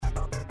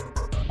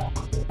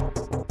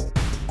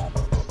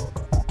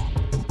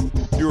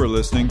You are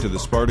listening to the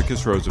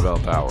Spartacus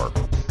Roosevelt Hour.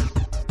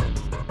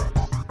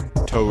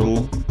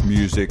 Total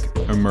music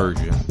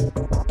immersion.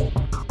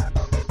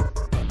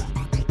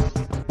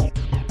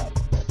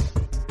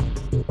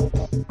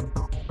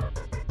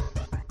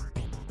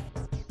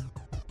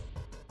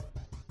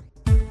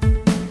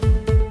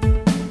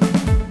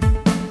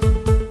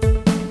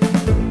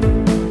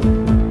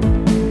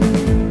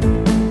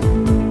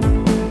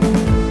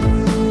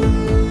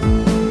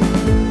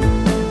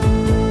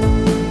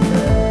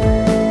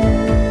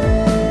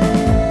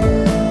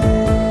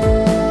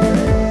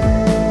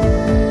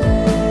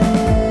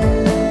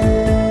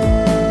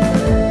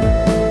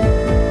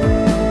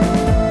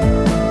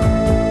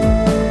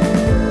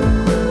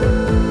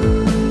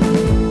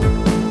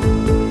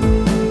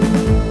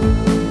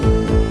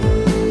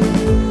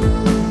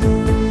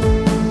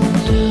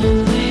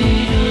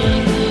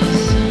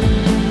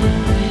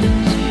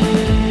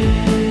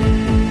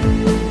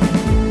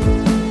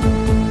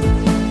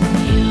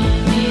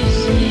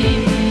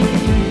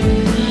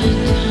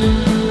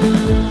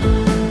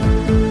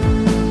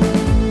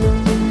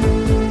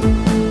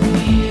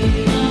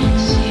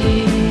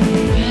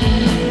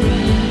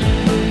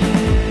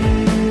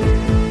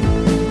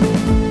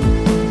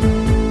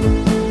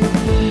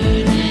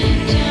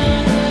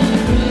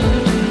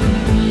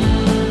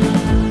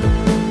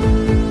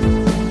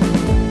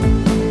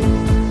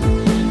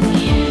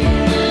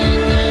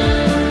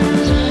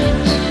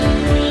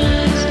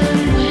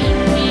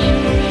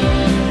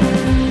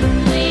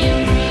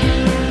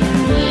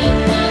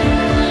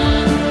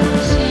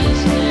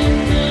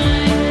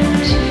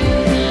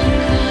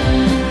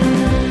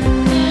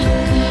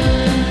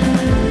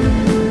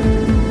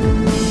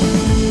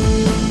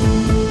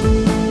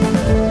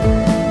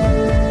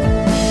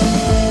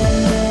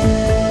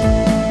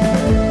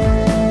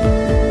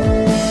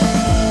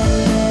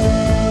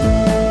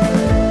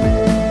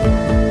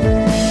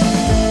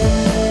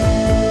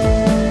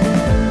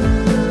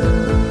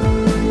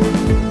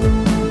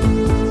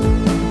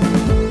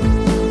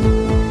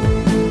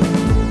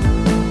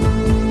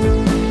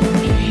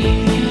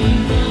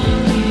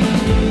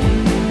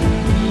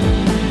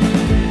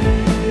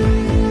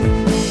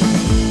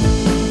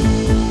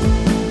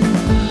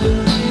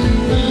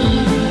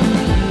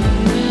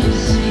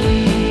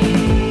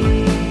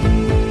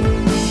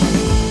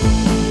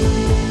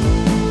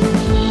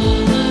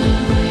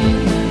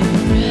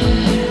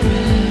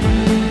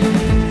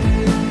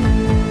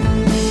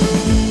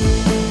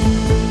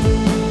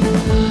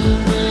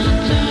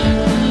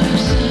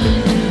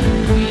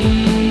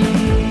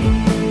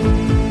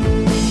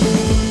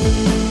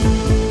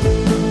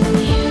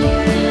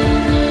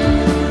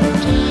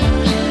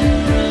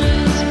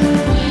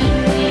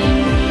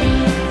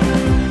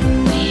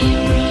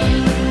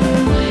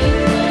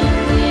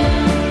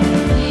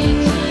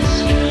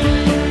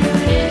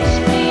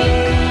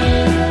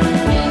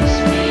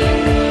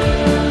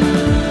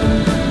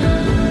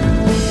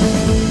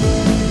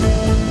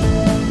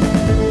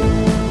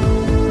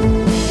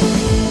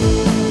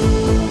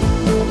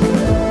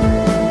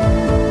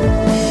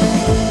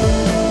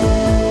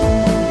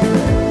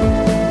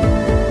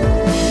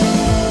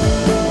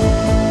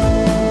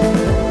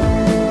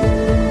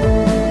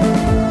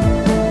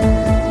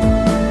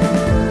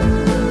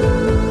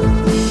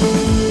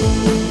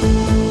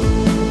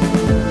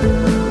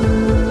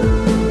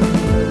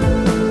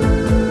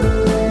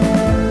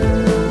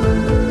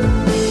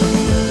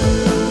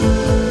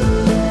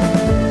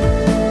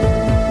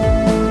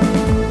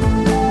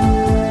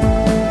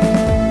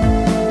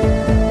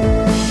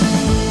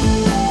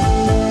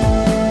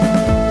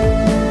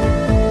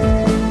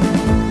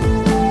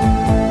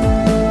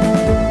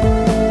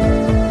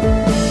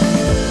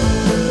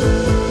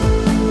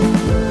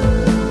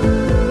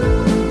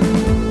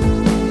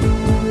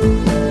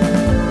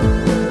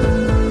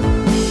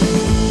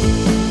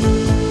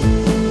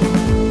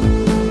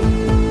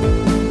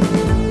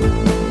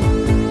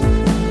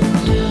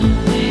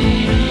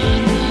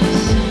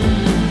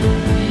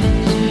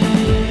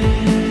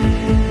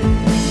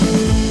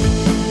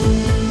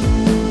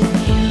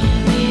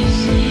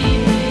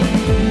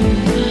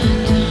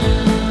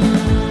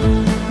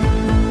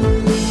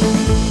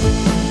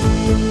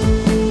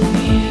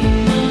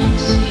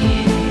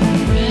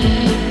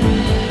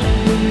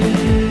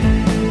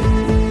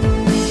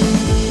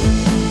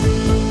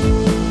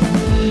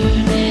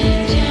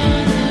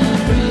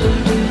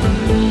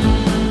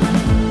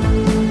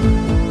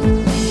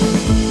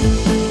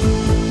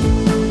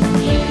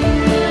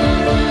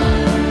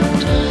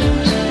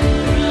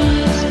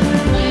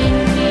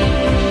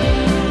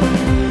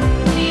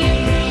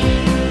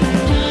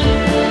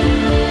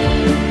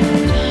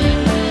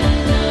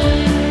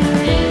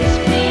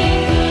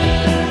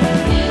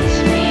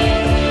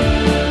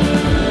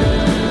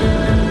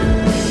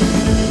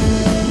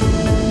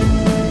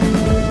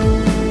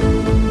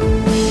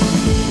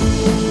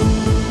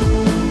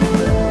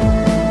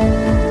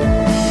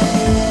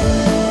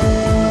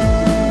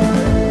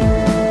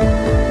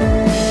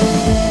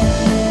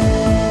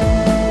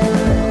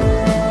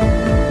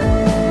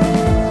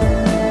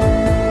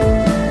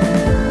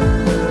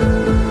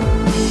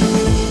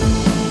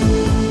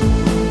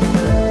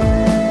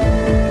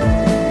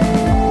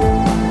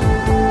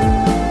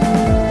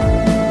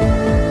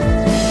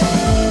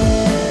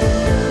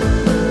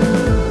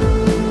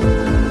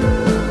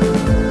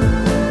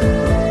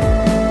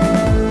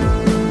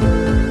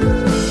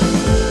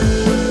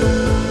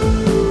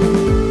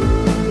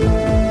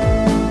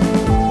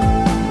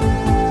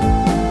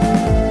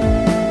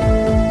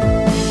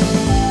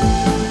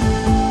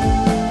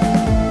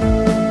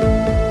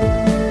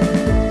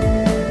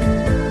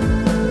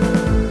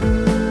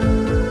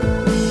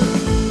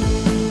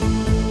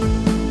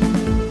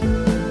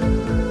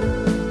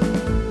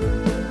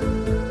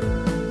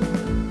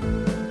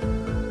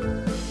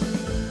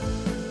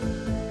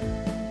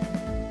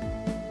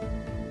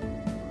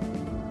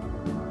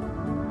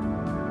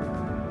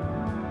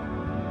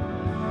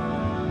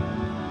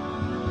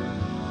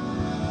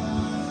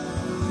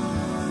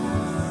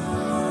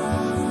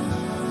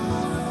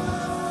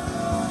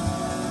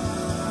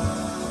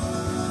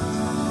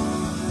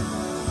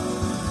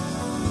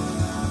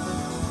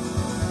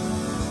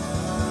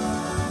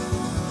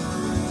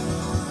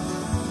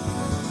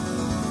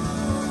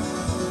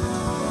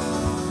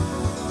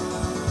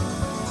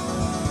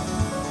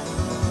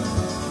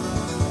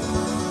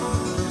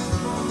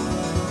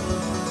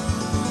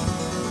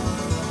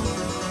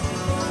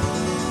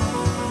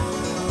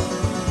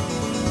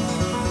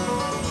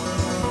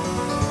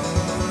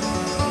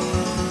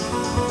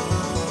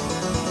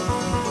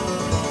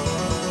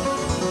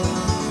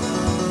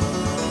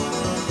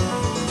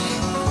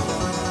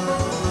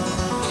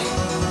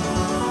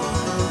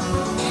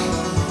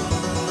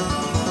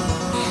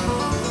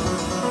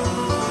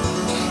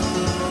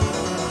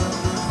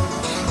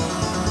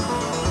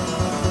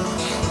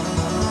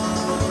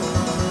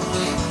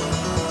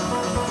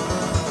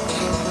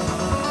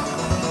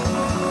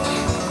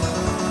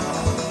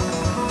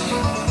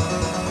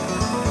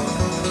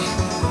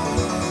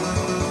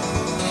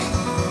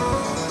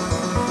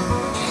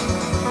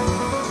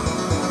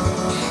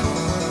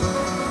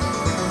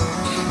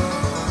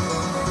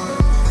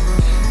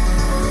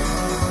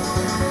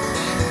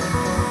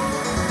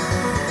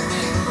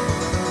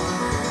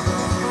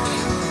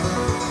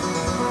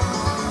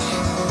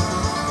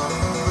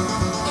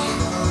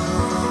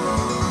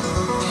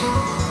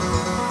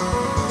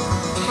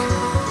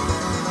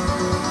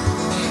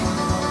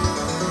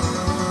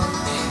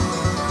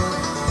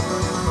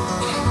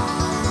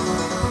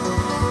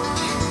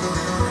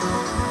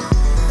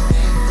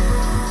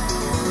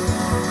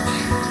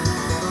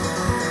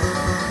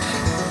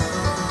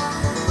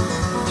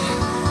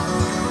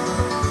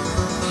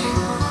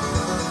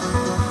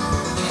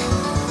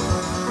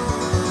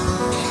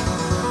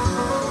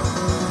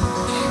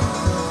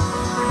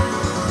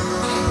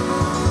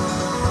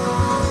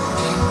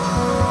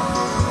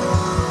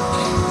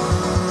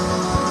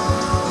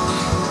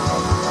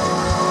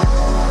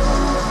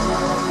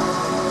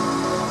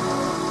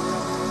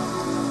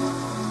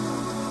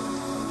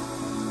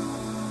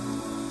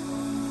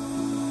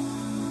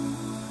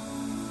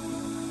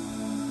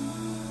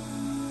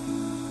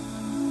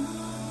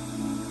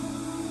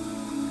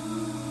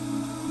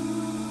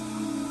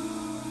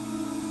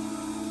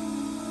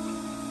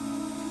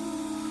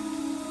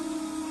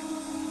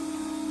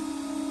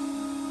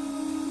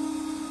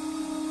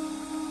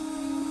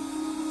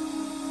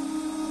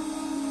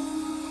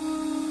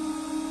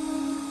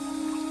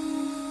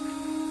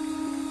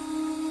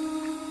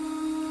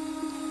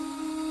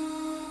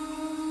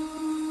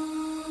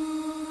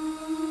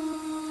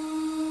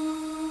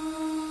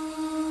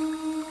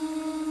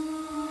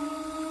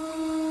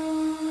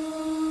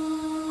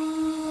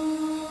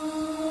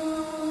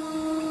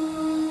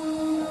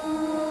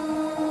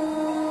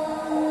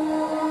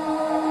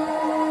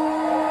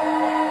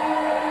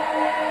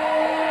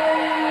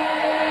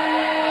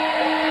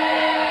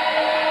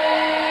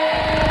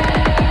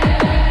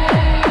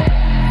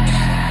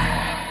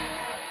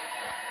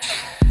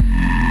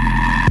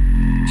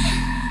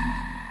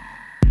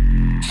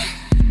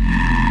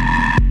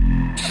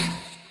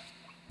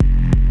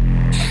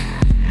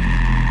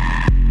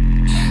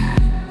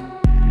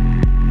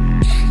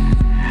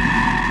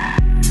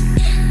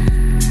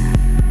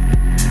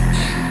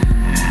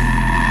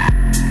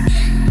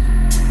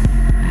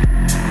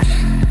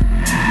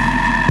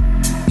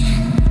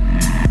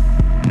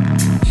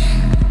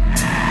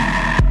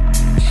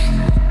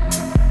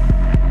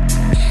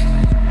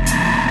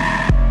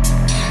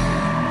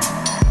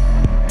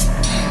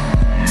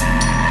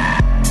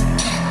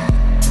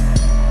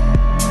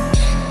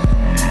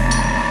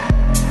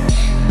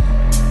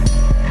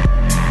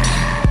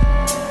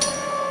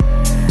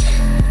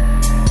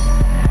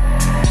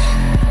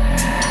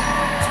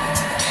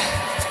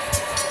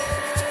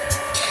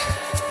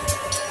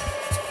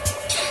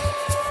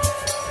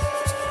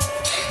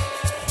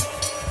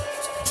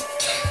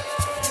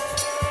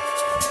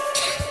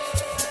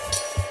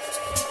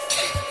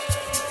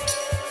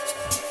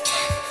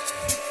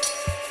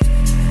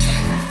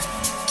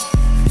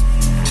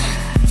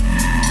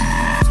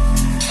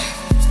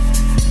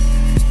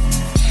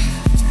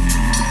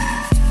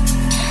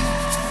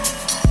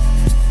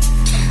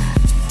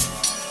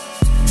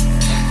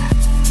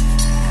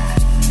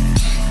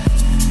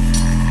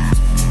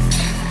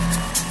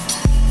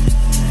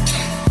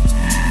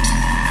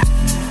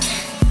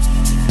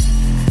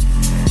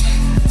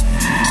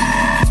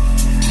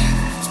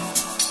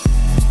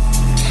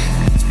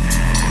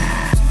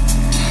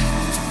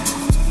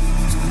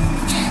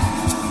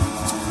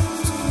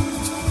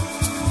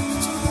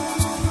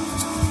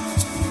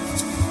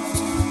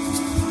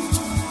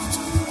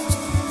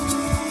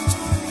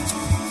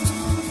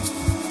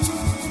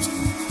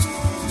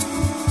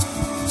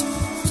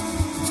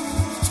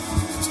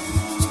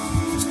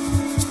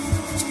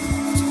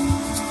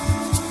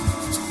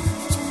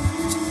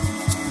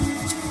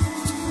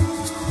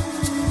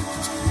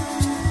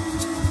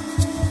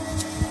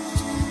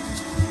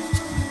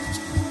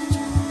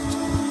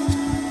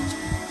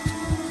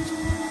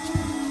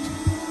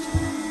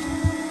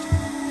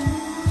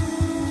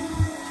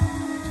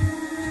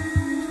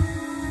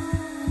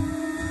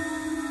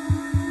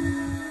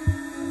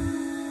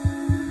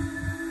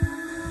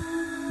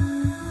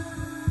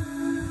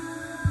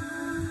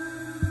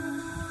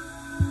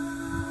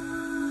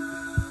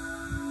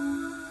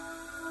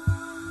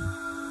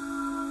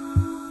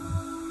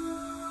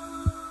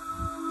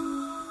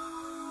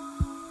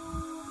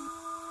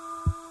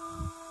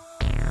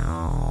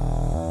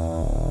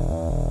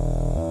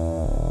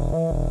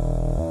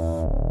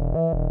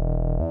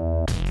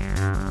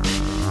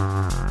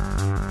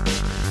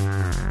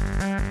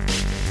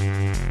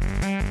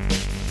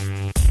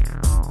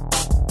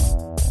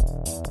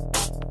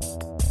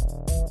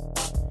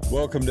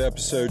 Welcome to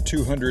episode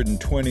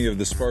 220 of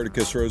the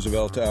Spartacus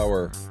Roosevelt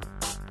Hour,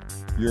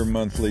 your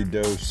monthly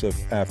dose of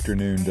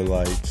afternoon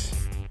delights.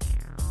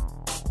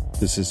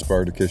 This is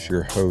Spartacus,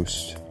 your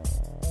host.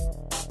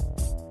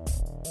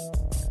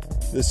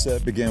 This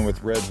set began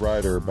with Red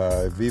Rider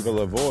by Viva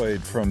La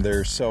Void from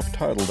their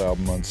self-titled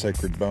album on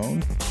Sacred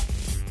Bone.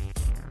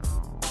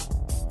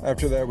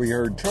 After that, we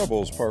heard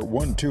Troubles Part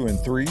 1, 2, and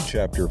 3,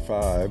 Chapter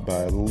 5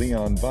 by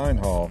Leon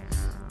Vinehall.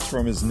 It's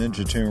from his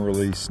Ninja Tune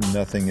release,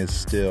 Nothing Is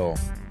Still.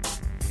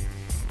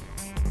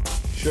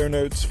 Show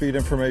notes, feed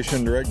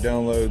information, direct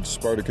downloads,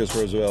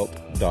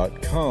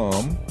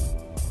 SpartacusRoosevelt.com.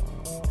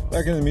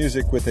 Back in the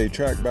music with a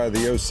track by the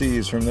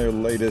OCs from their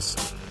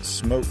latest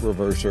Smoke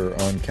Reverser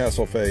on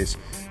Castle Face.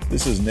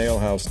 This is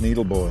Nailhouse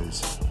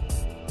Needleboys.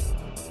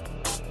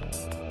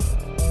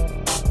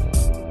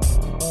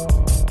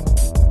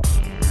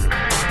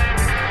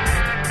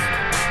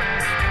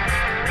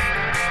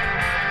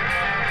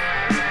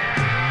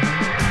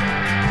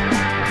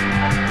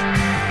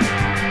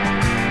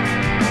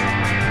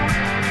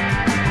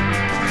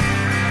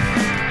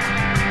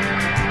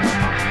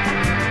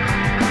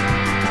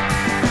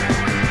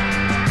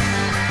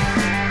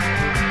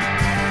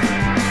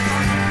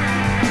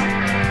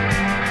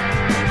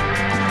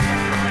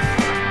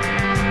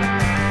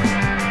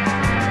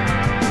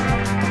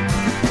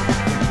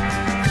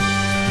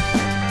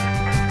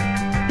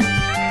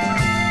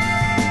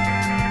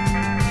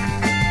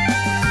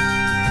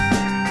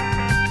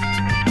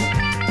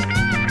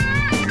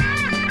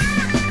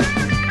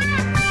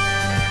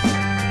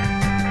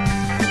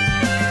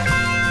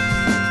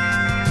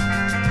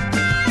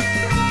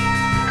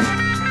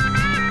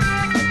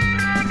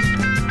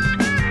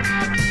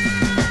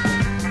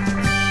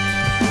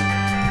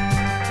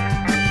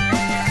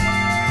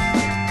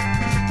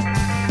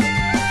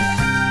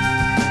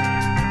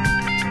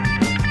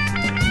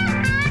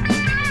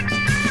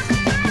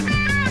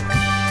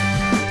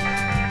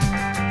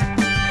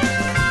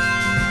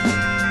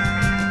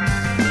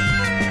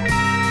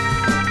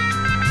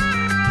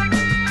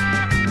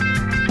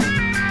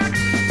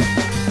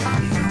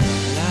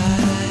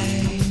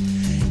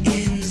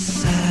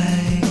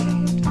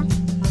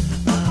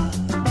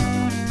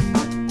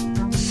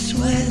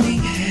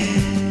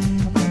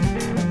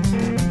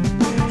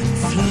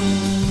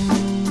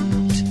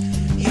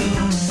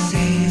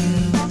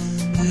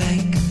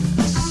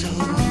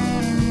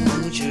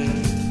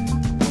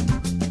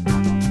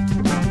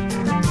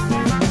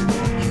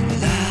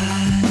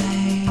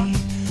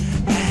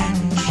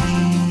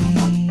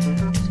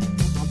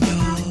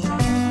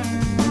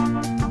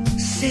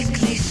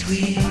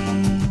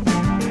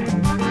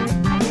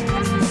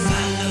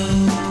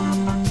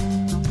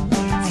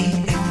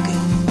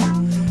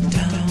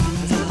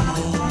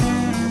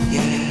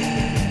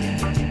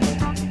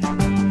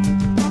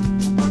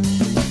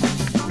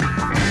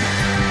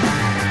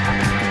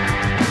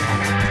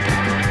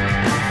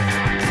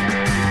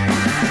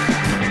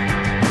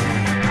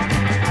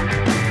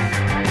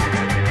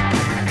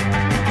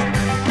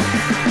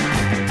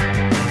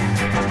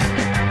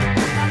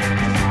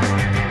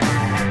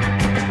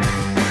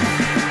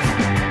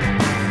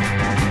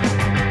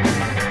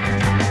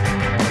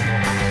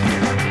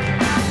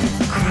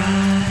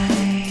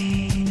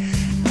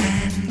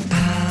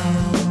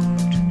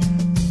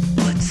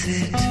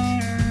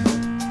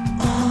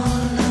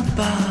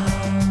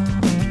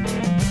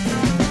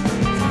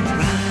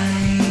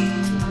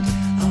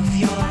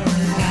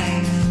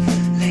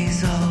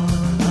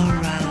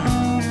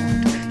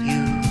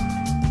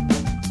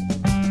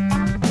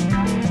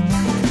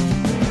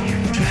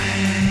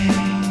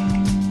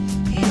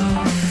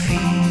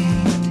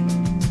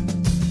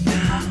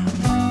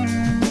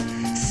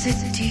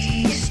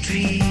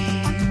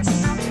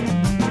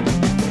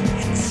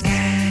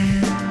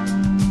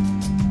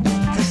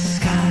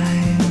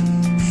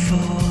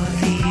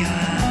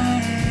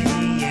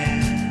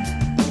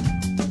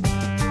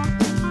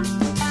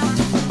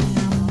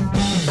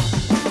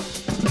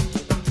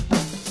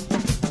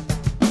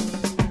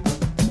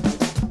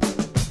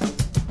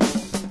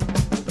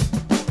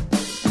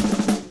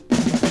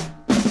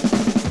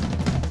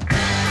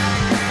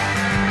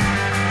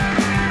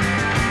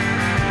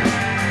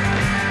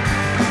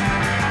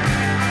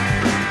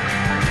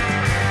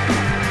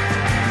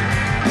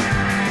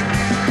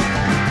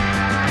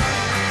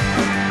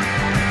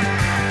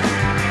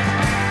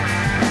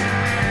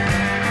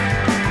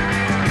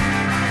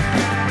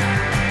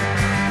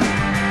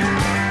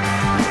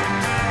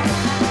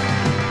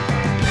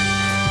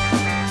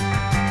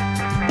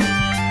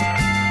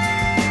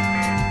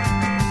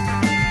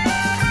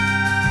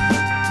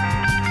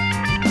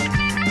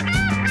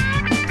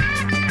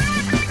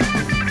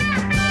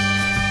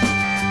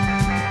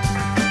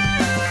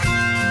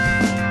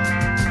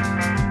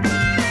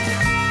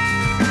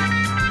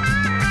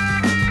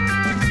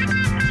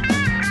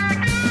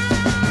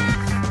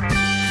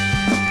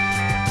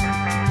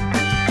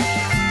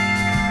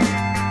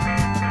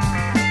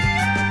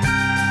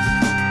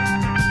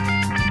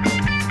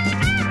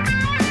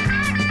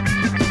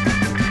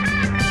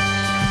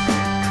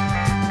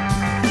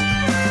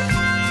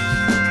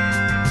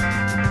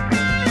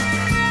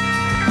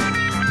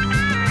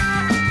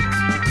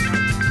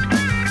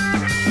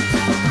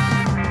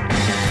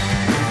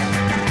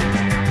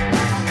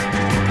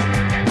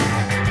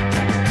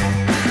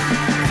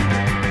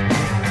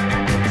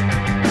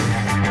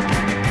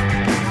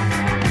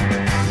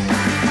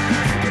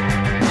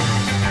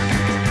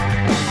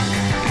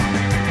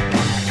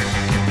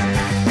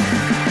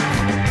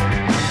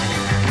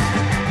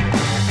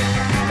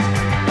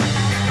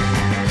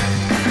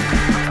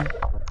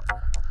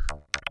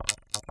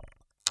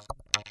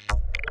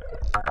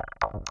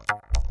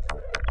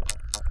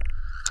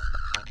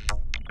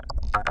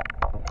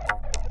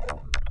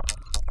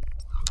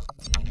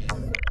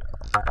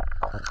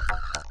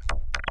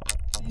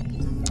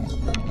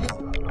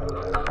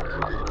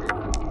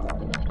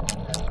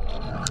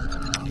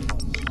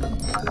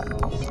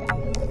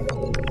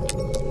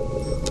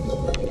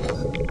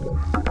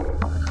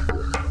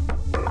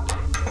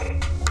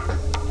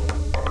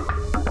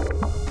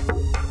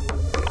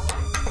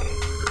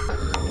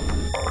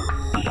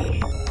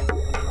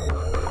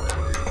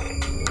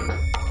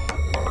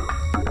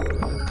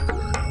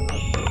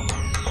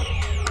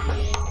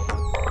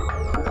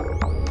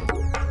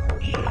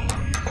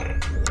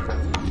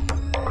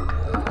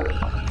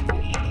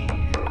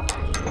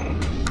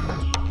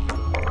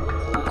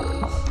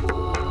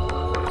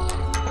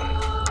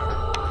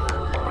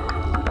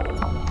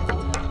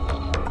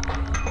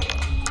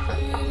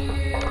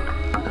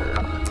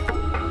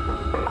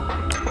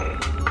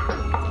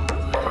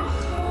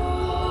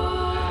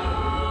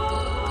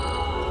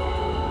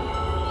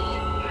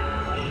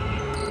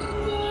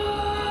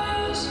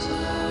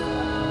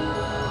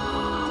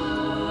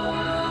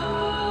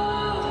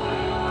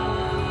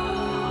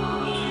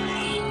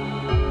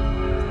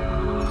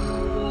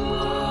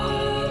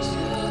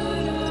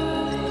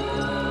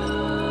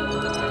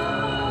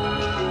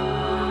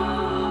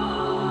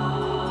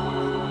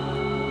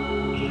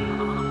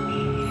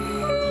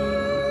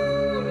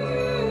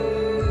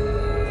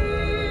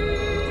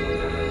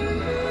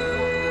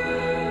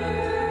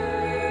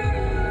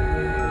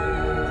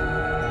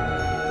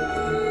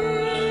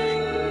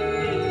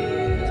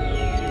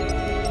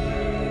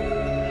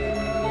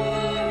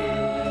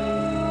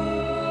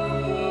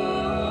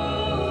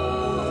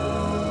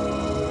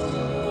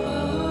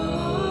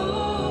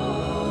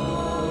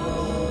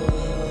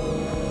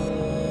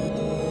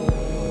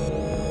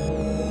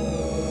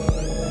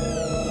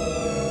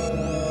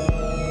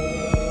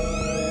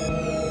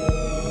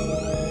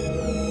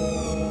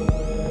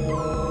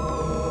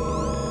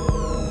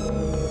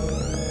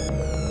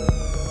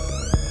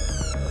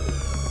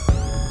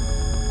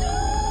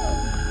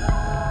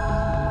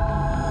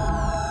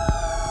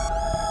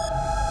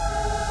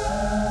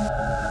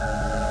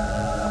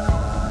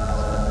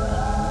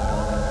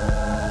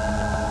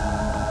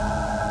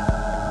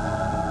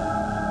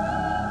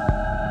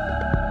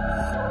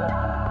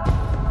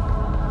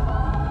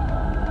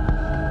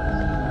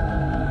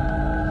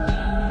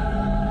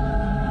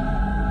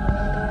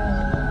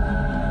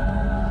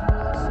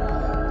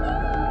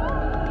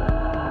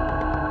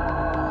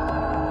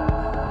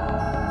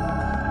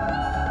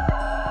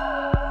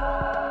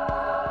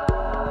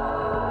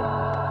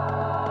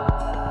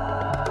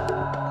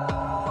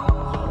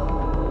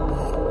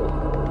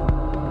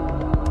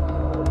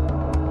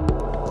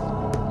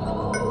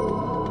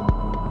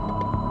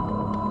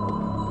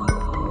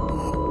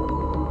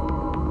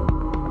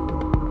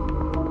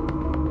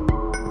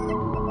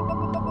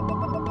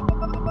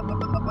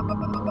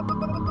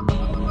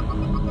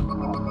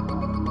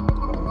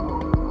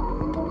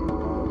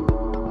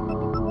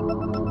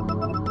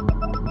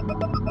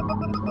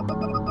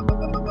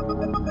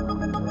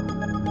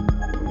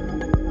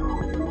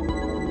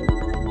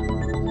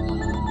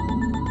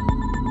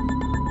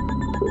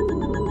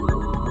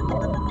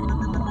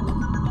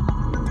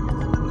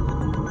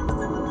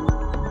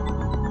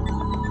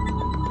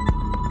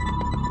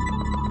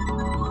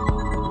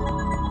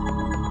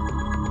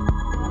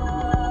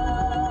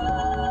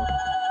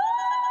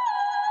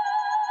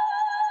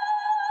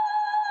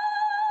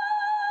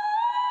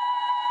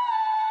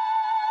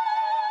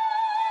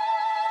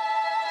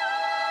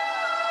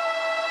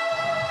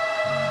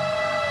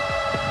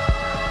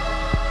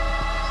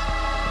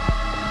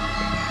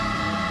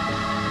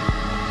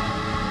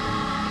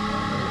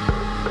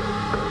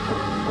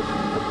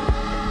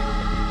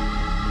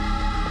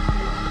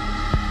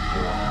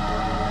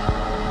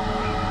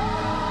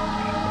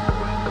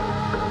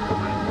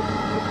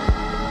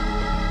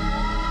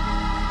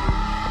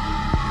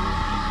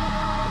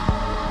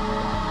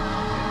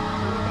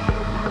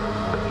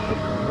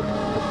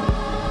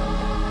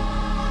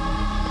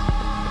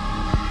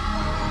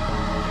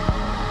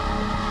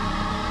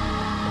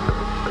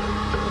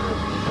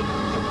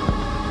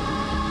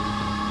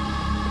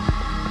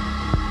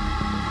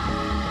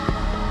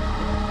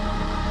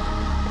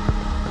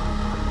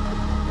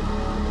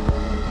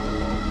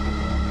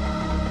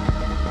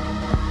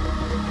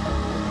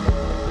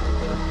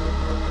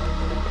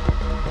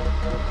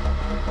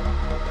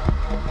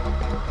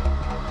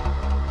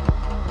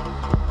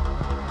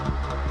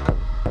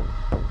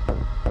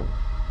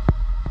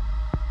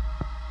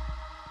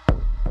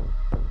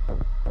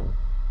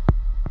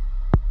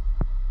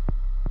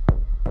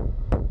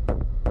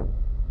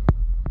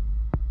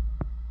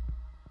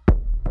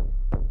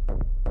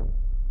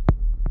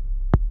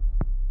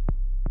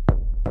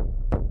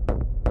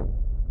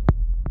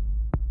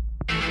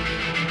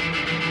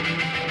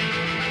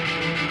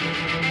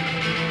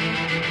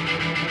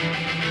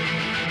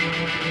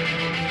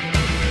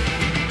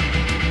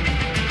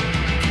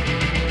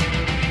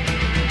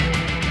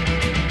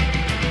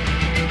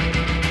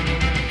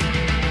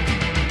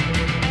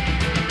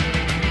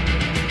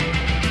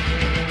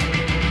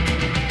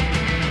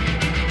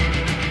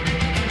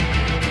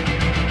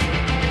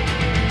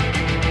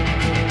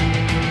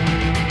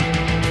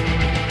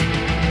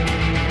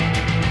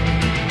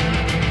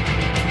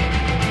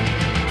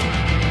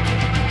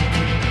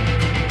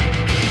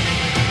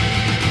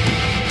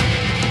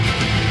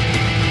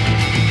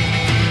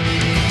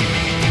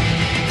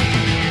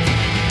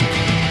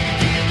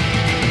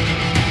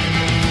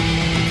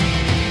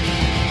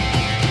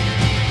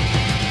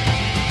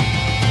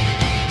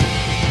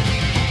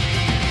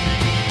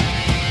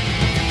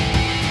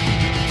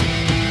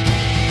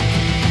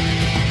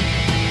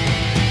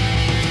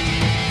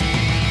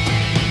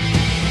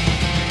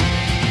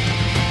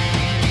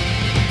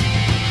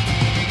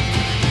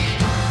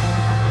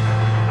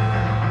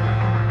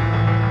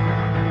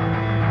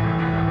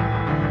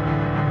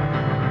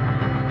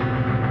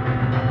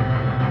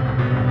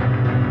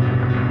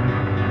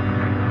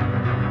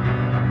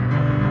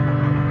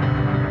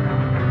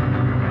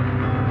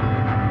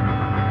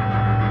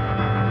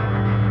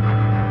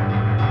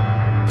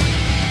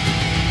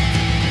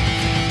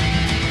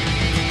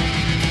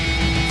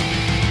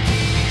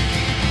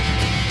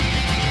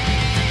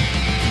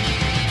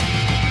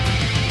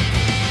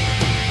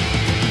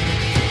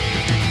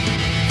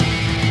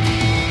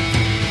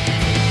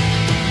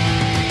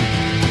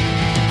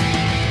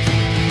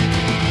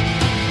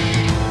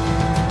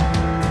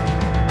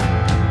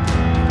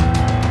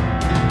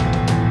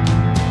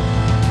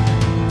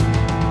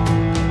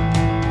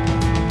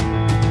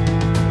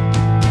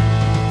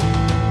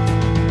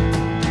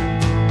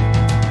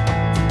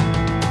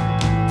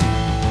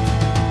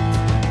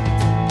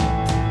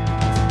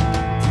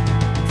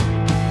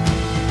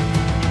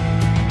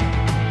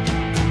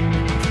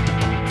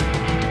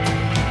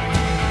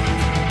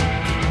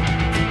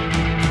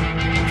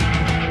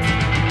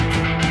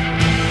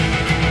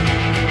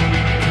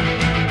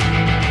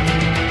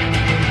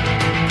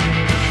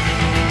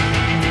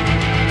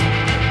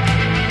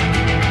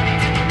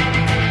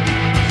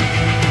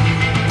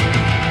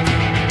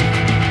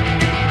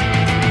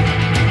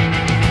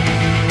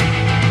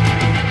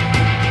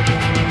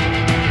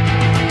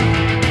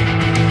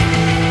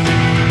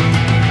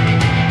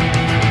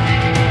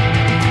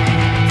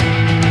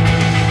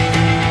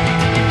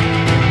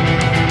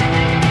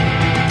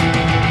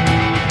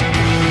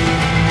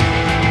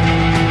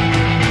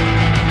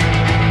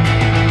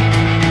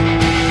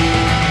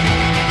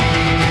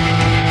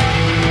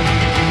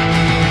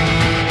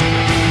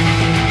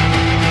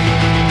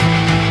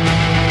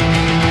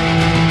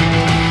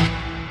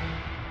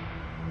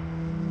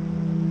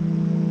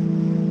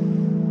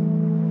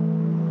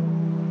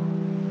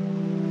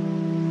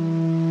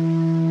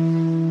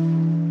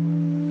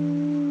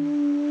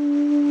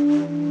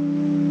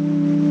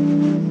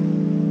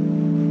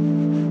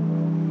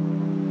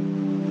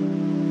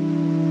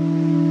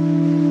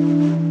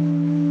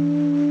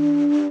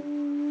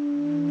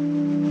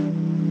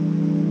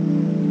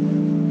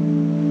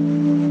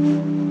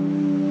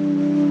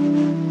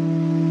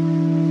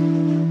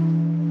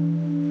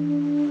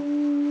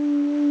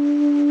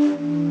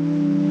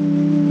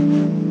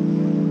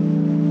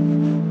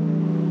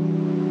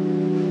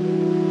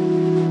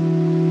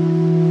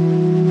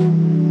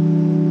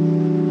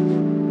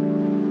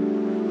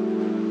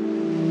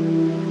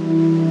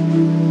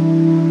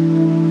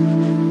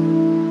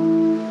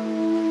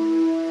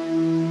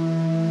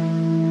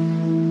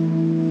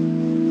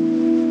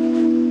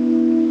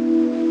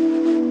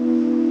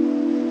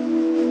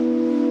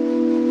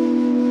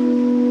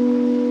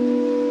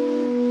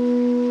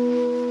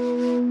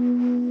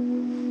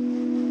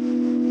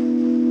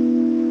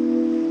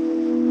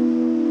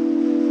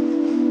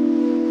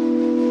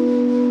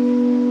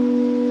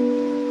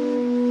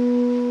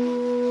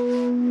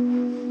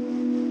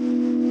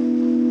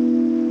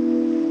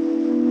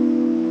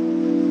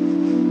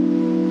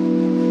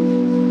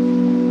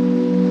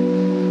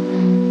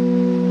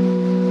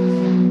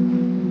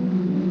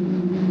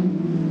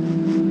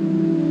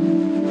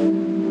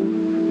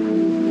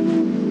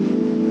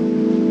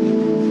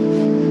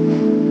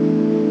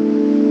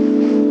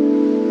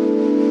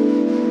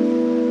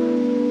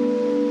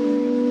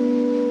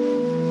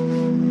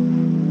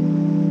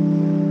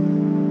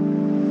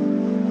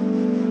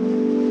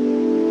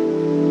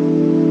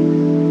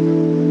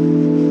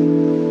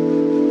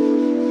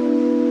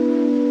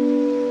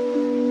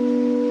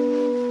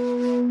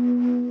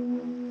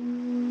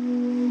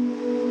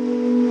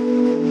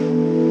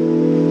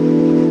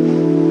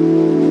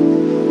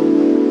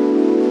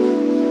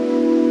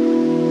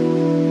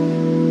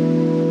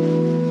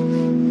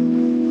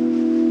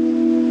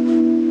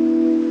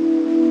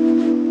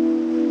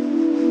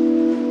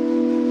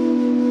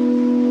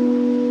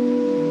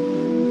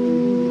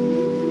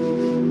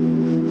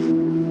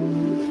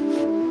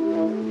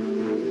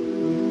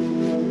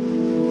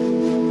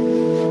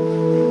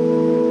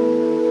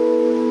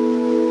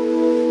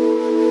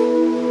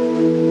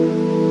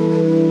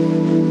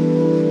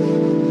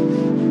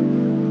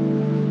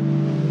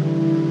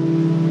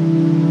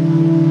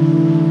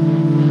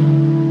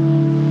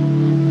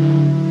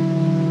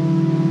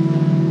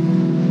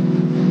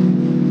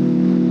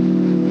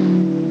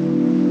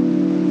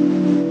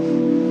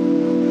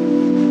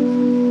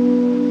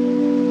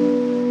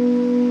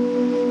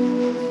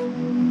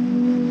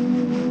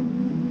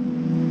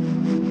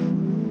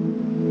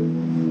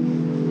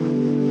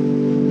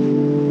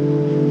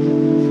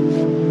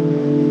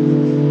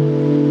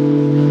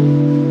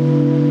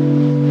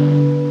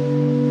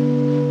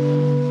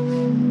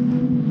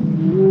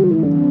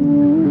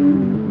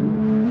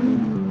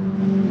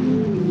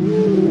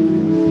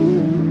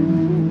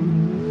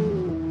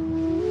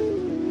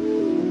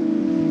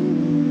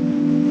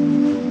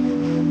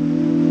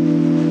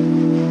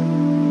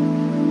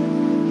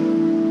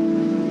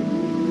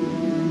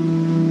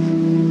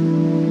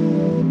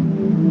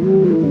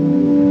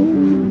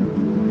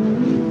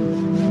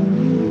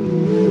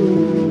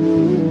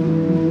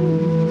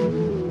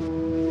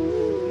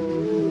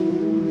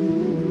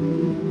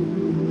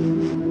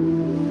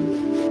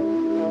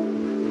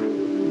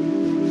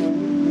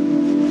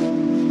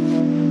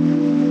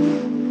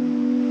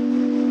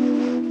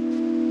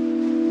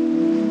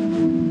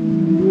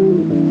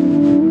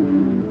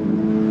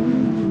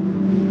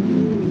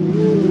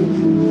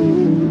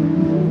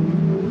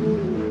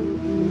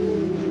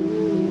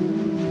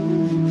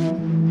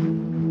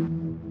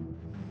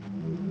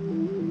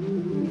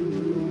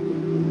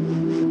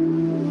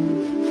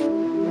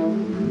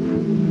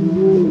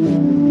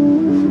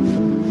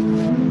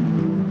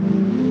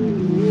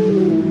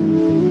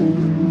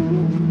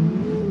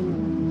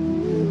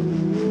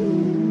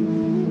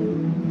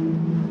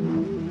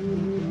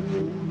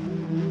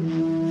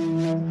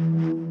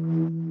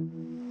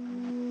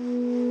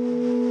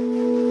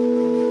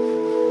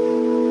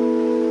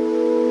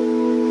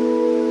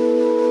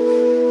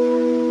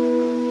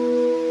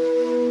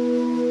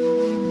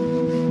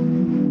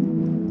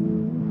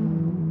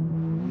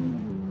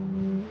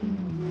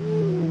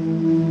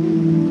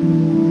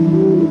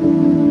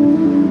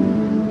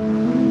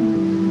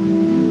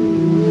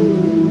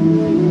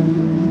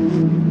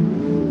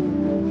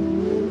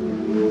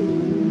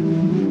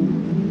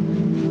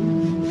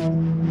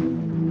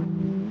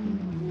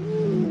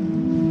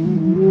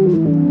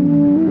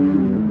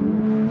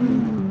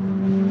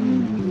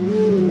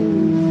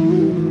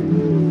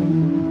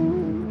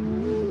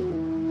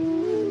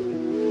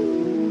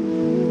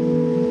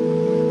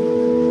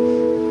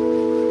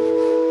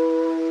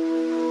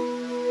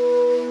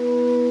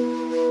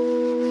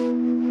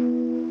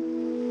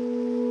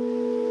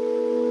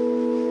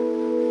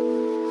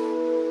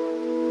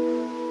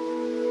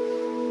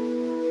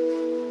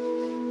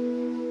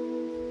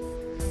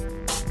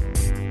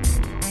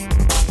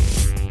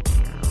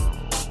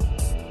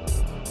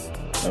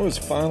 That was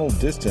Final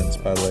Distance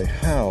by Le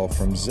Hal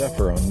from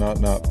Zephyr on Not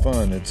Not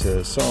Fun. It's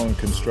a song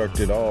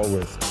constructed all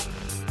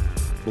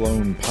with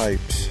blown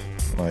pipes,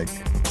 like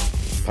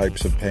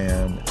pipes of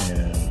Pan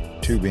and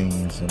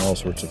tubings and all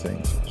sorts of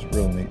things. It's a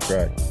real neat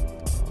track.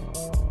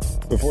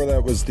 Before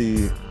that was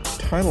the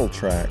title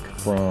track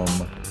from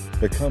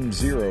Become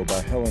Zero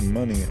by Helen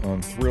Money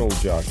on Thrill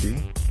Jockey.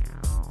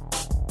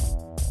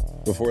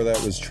 Before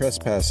that was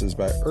Trespasses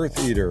by Earth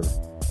Eater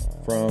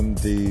from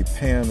the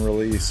Pan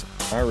release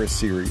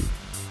Irisiri.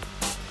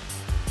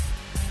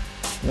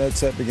 That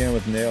set began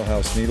with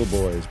Nailhouse Needle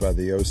Boys by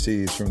the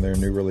OCs from their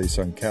new release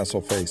on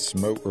Castle Face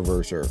Smoke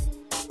Reverser.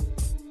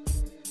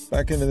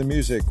 Back into the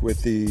music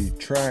with the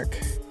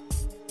track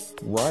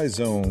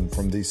Rhizome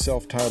from the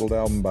self-titled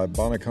album by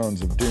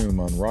Bonnicons of Doom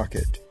on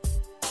Rocket.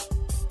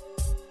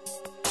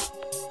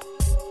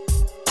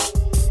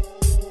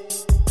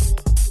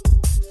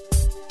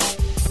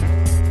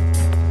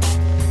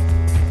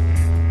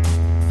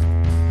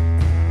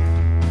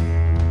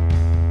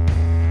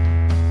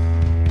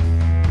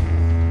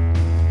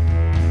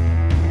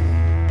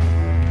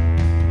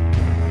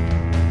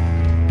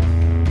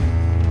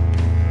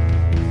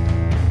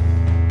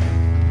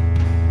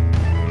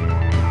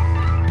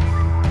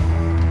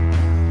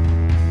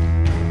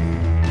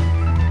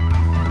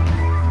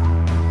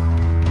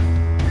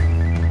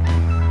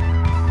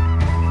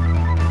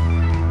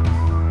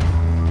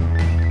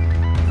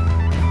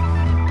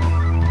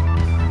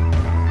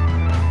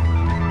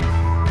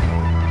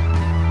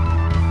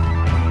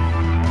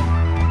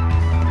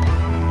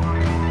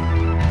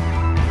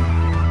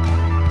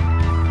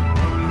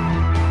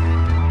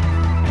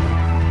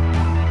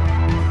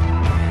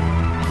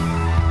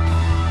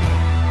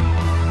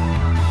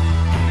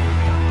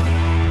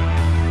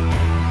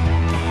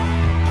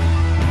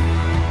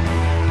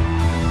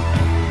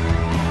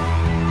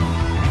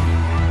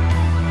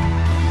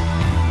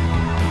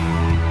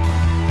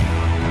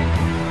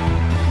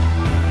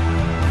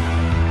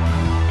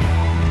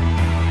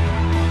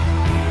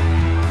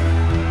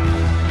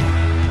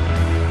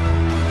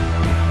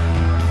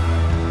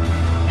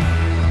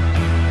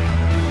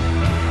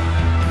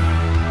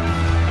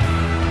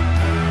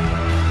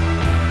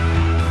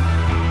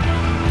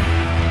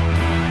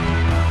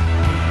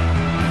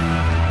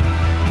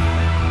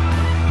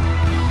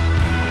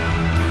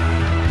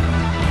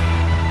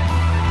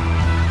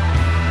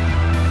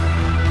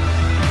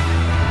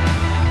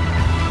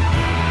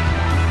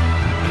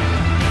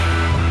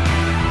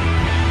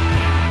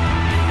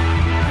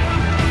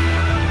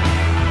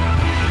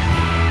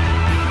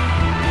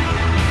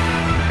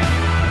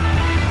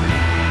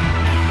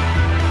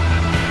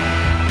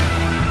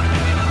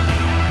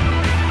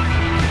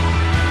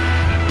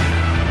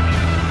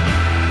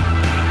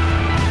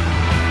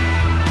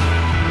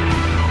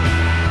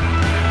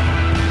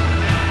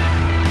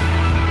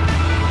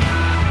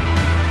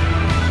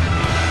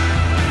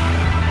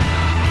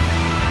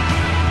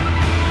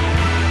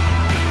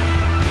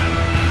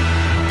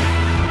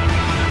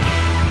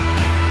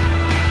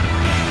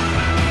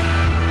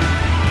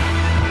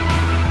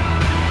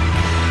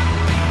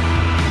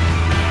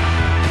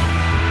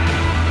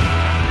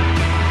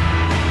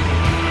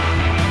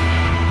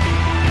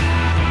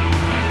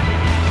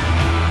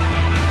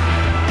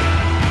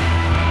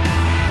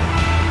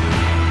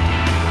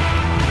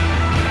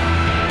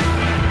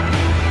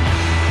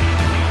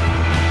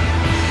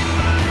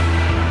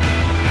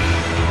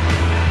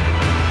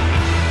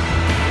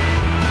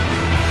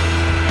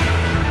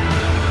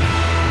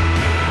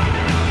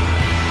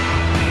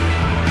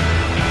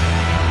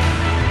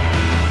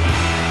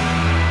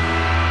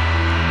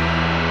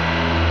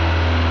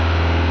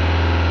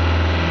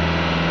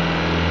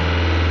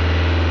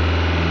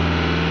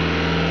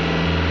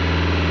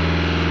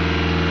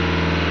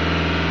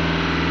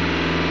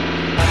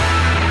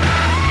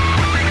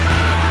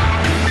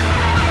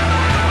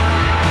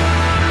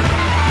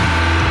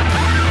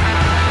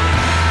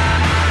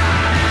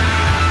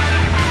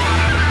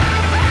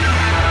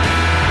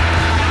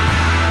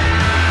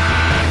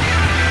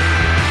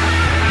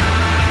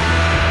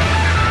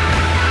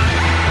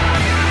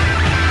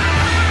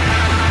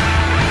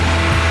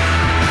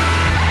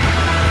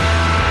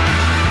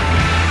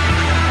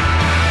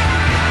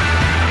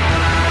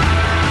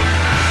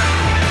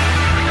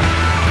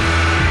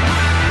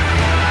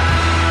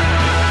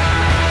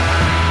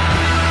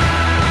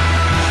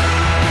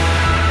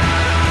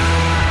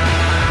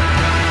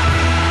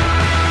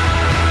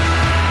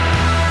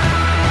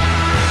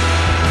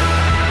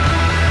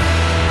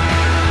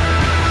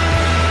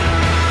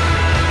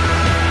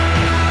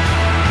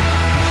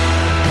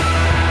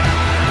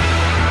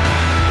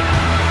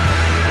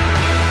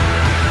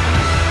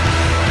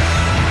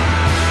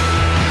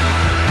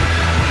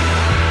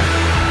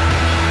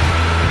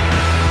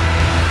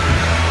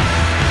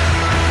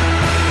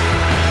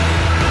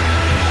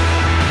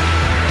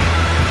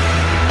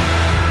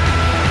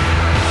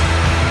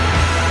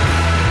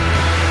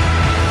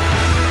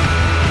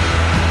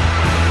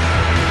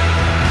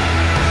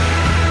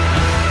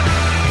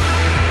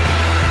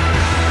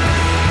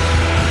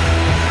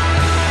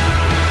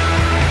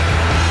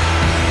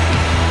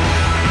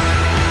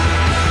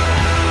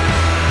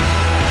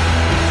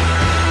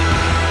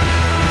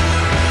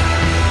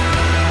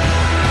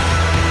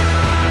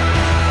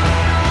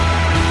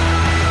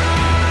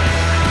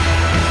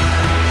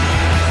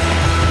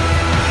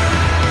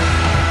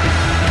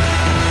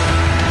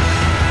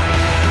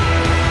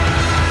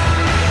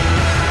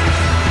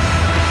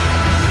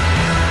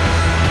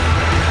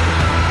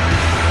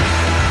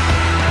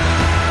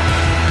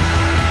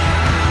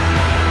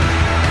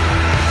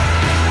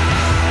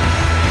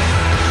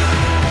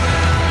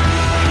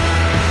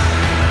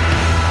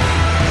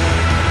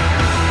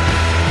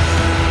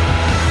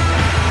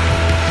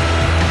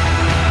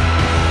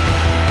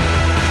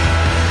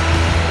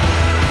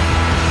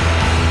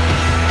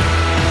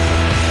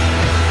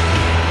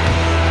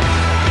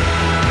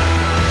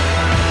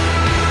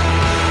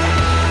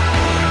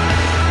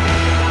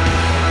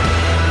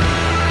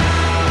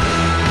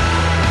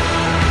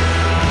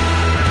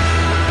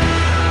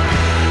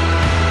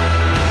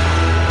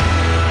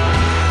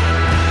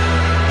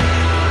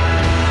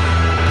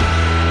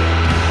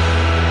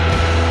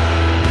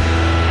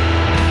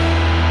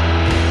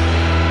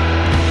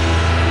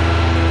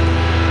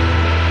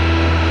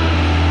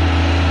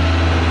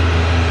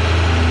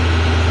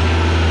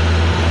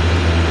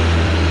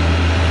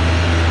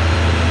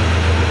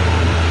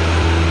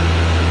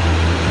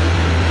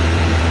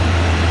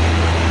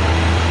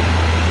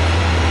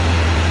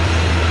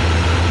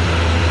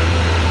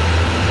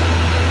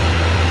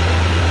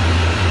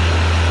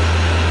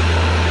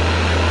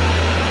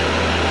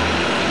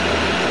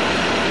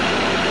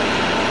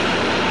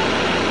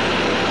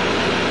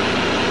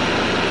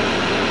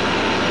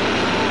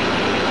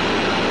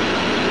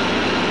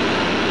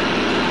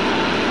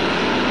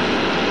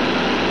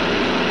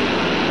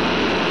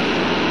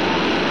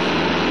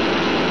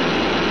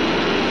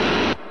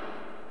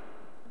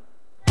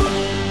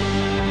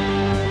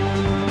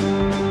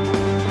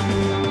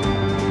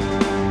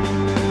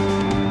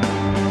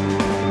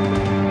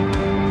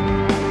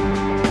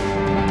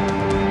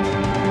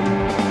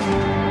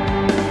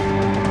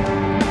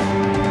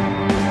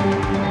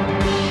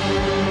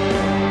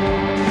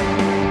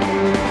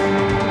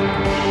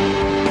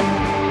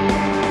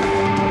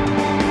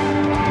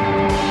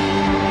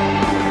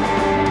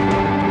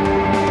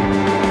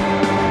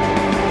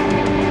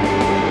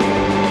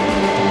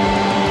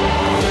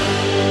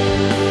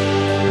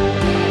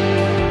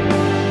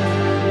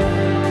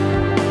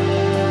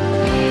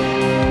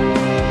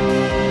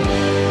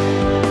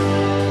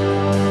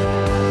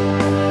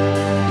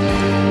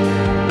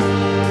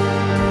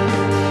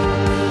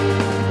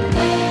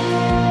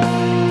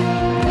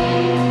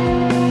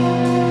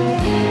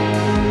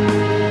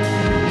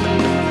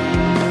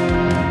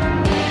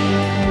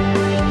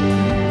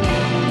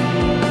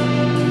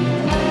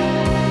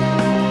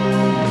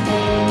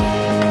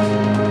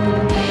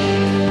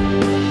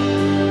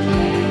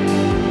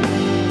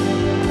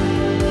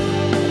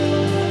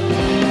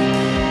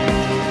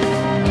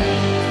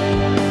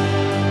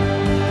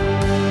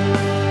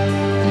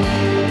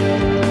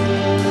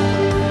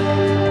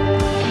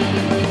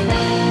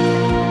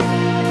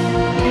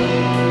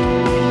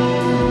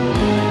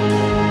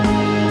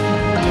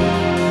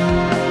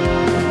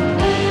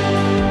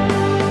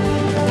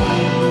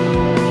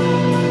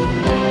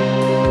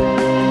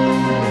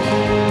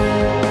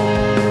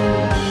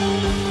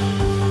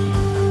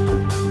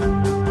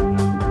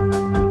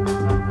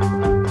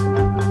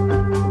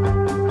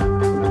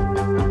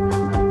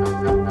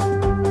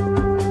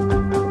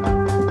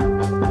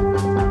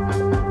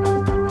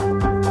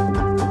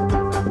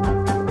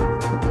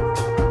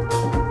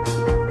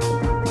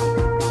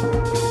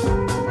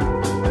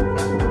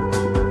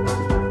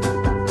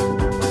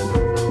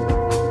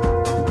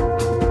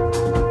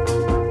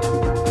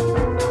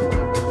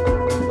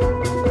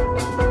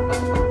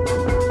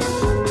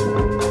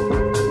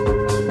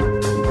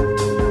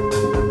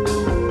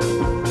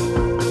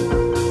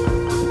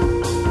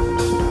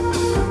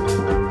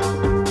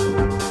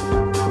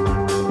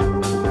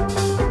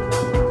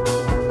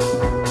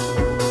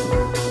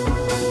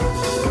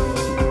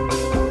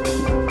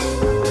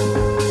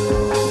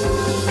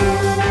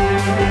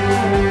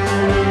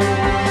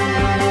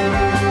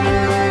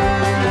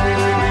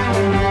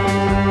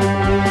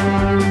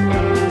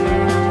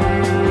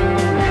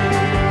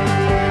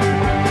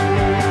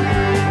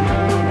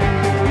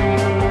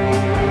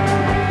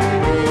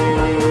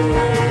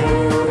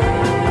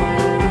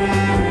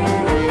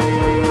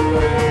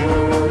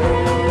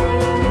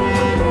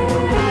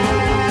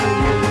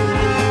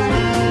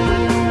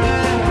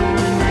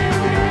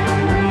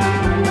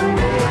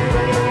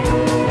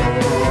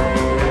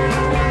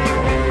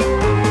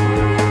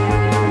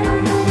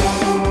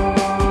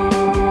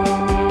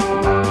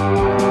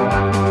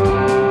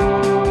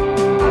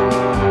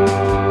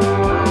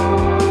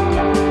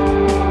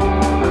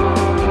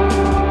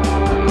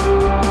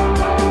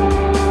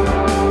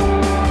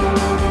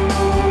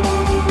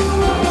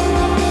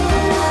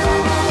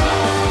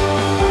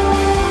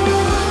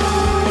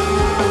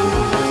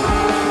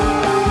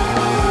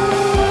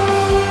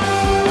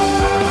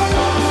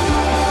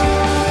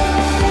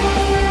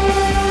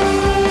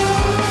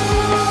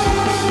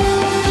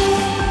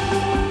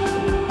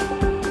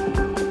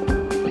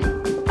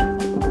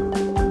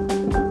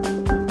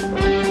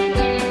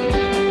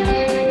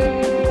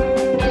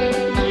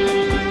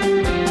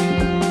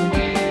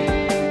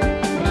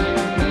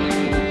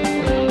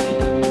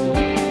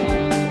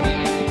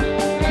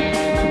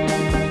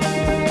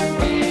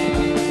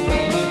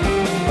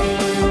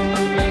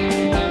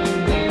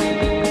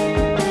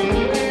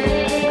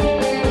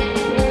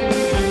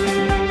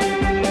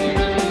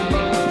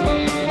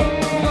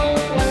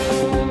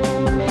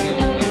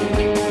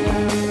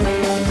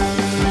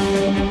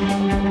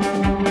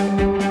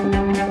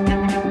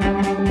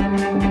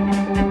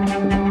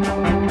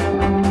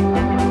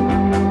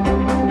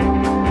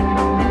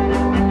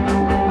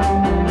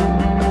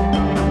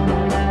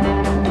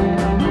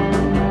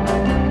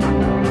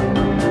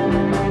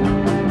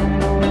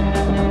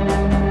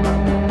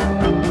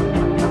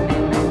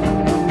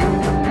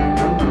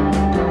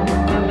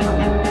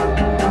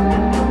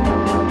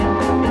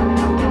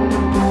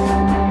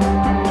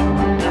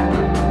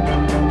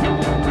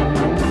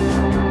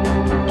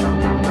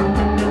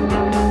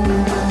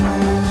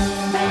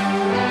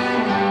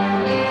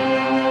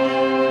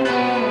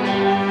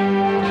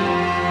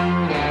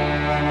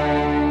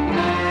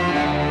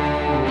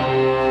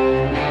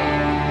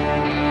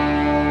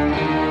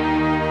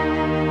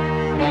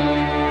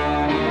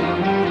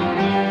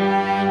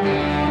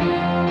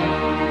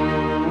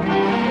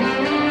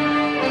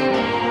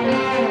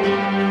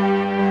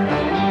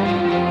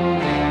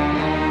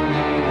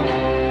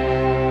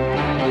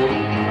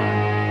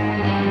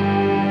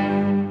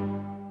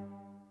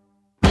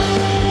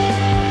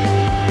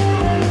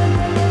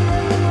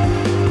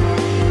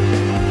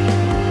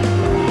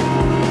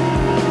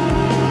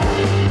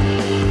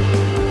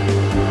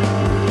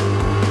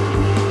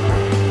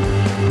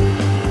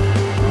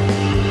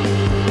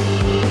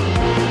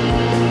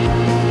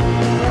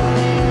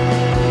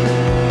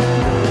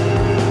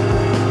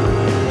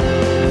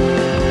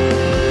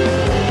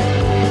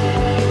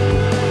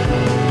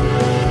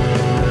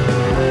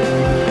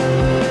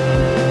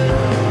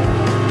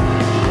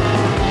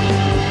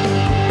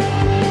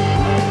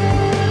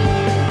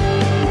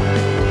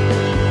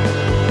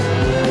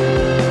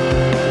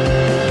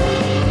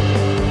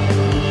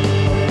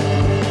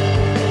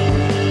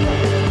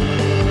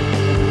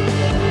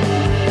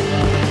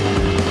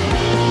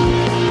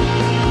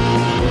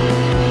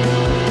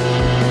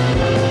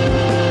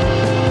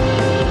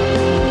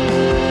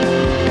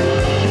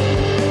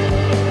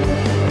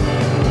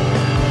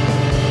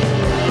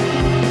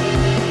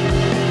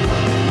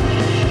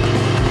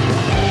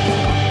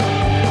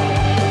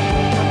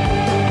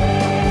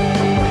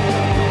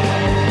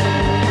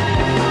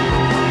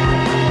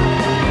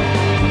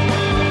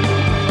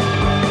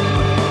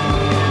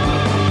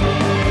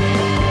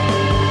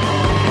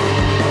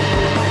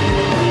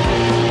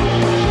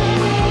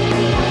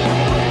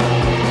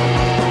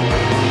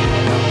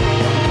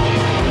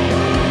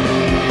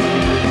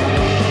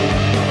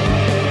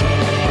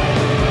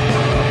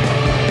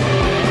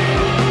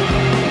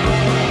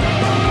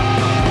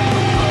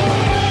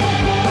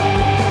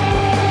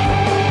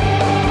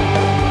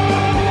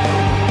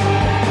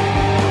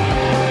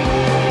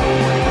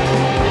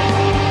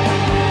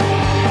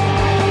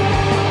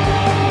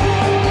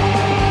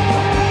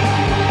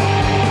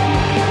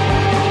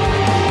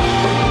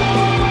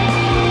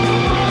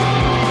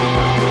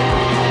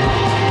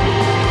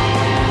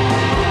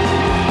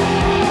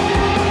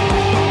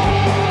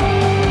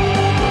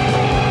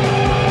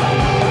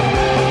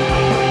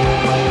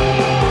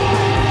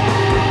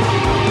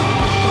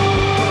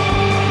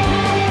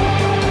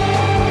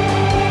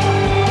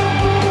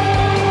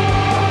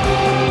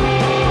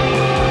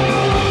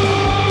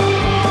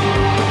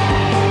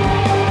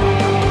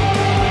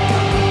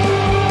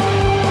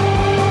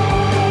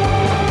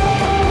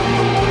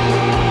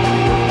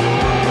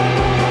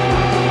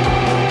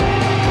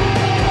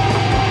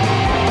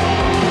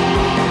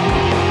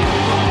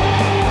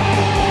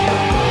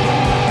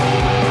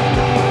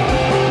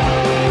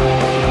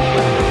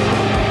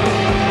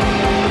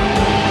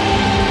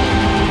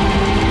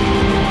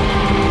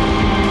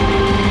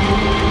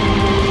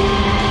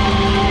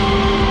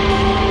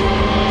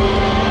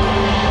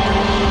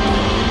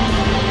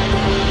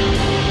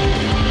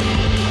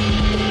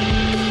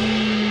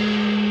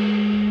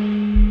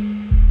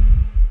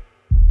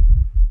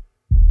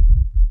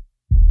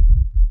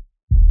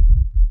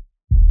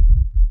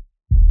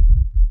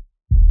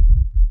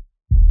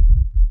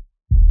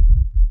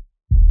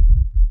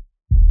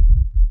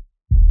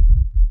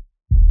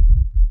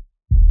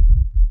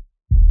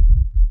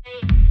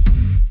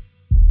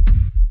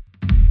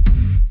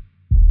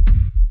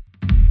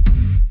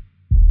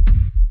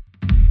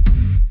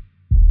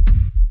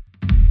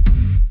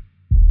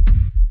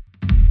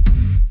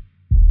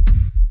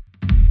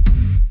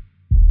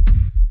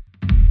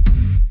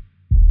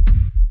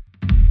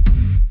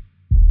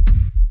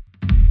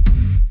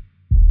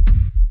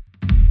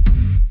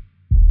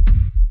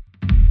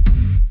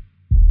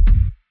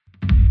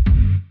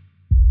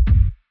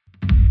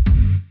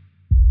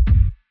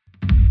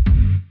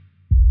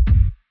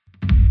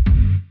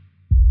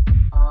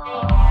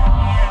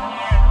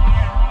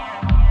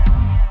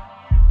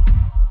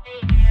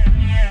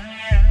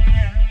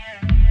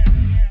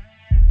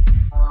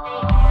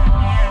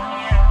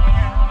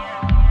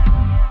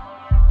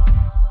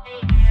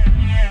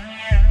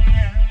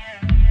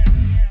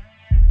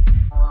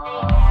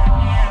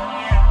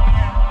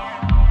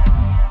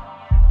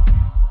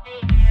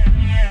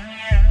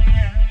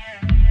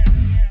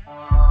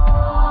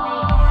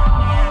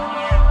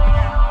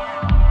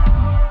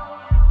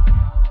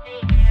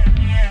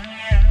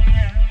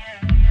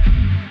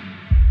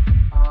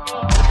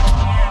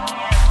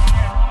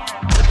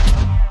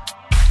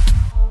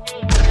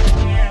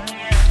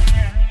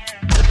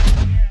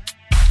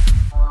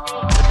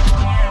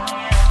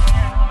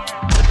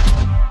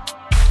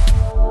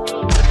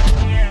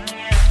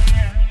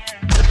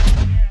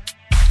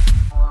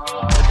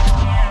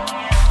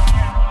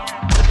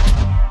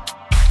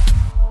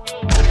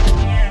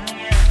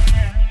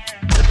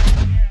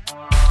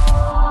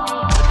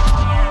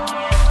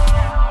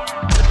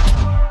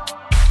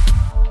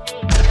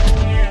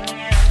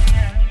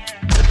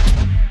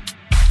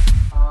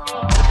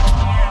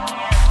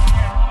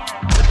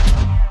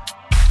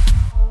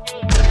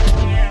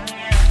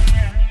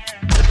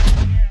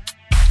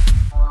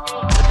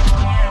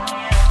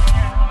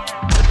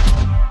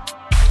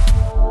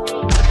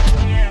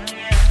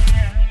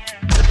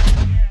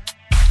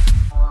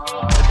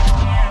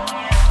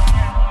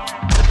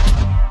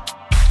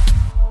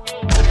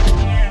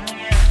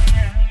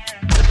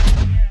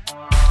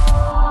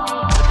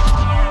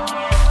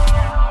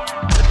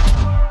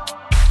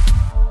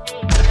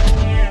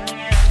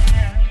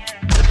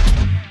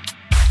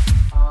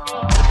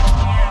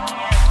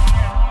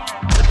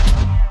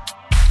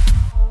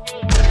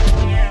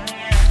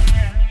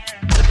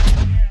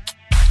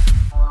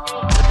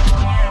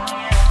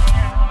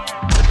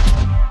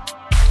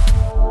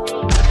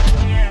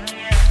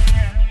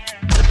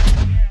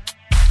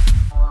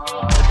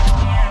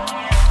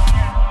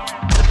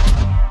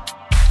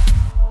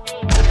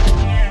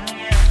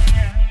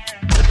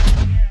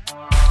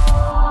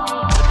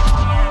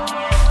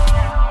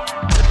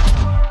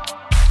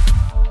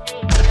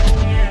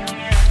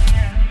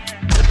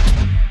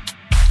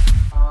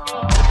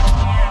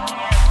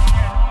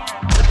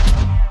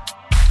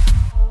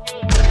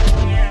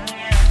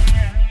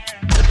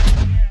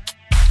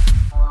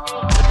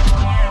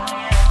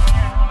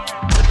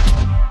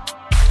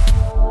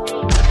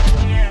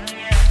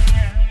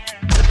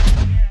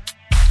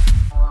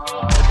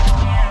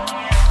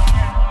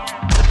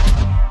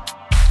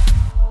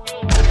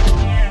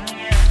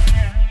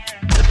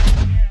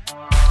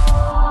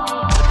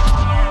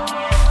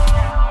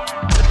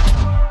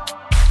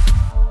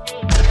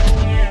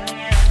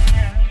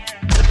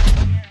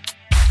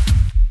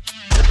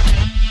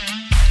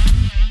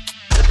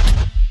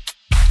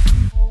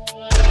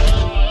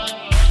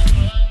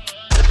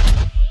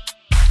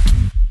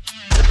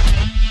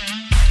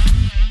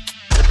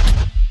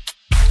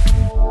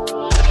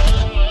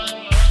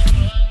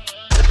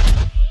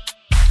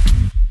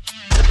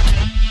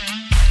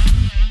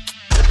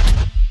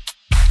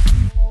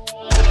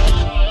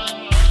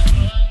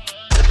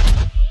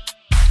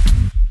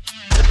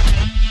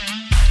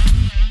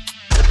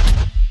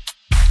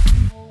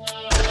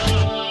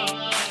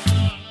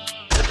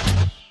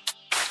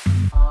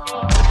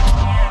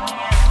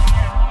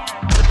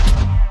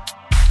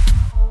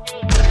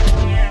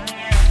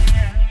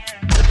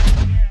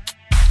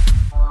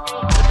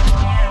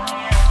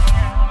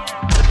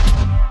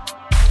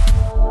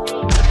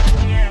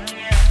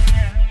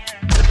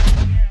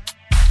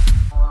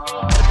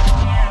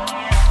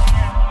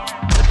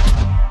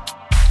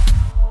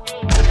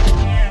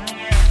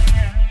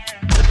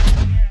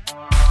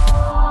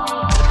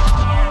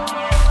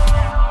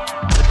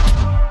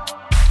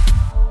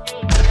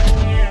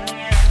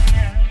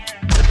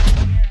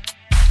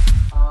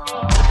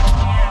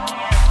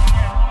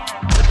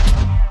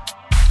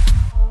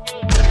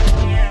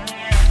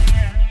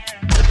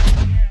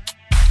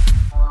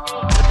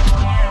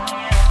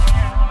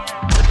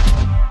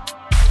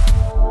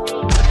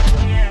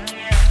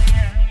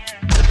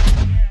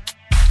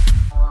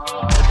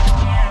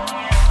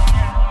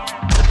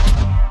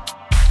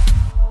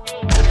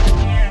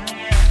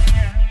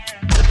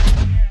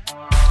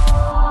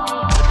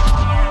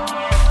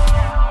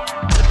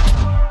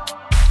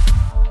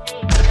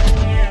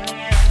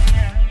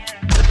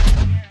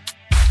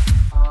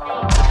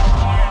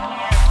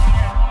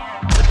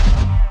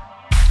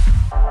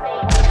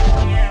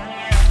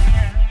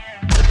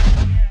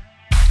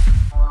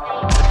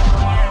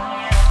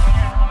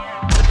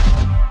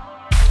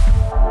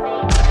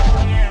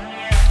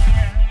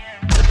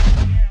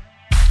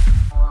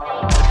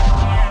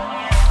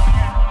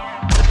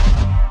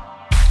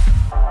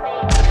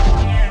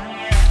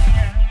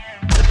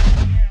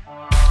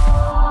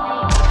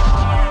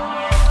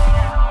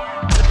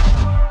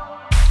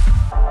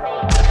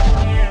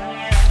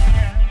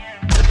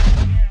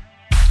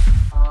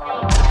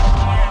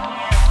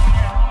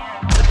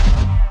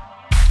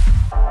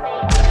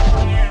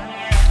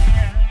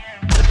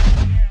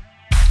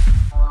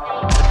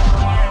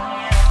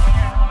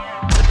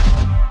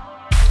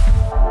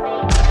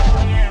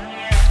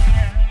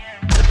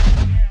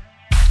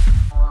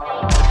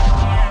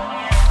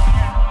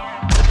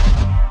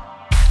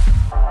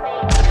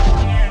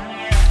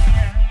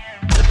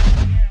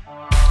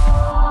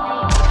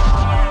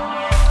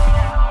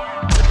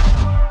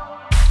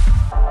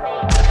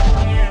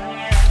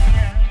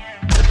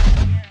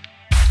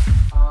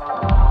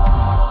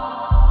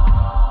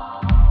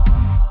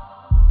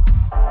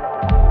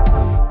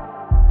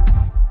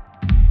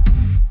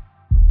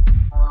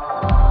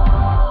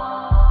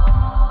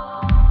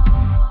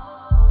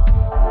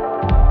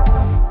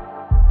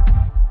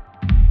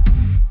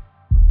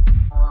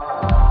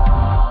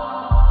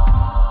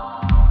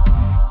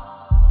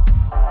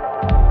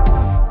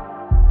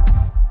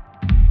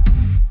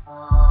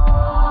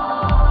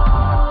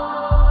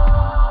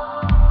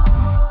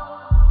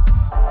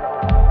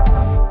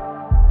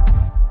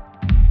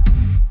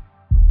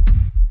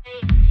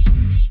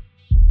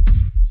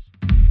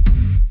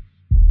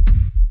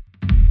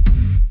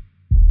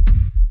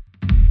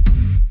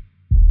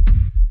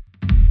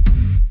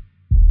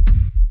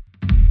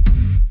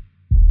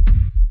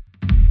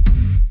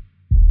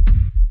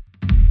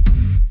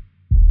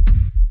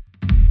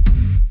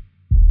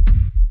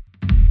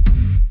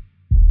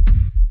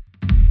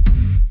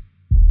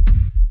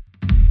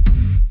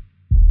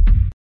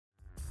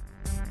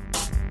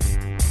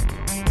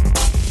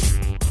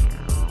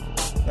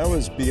 That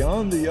was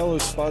Beyond the Yellow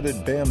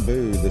Spotted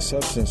Bamboo, the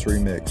Substance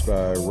remix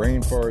by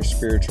Rainforest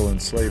Spiritual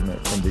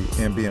Enslavement from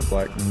the Ambient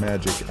Black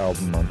Magic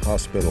album on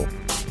Hospital.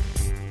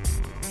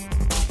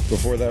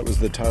 Before that was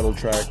the title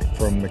track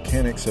from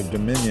Mechanics of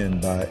Dominion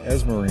by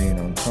Esmerine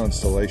on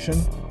Constellation.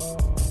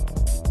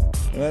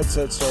 And that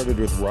set started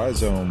with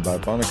Rhizome by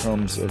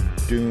Bonnecombs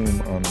of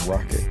Doom on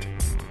Rocket.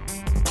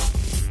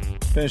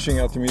 Finishing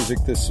out the music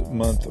this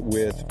month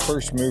with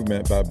First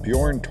Movement by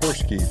Bjorn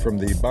Torski from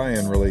the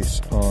buy-in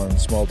release on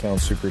Small Town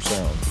Super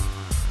Sound.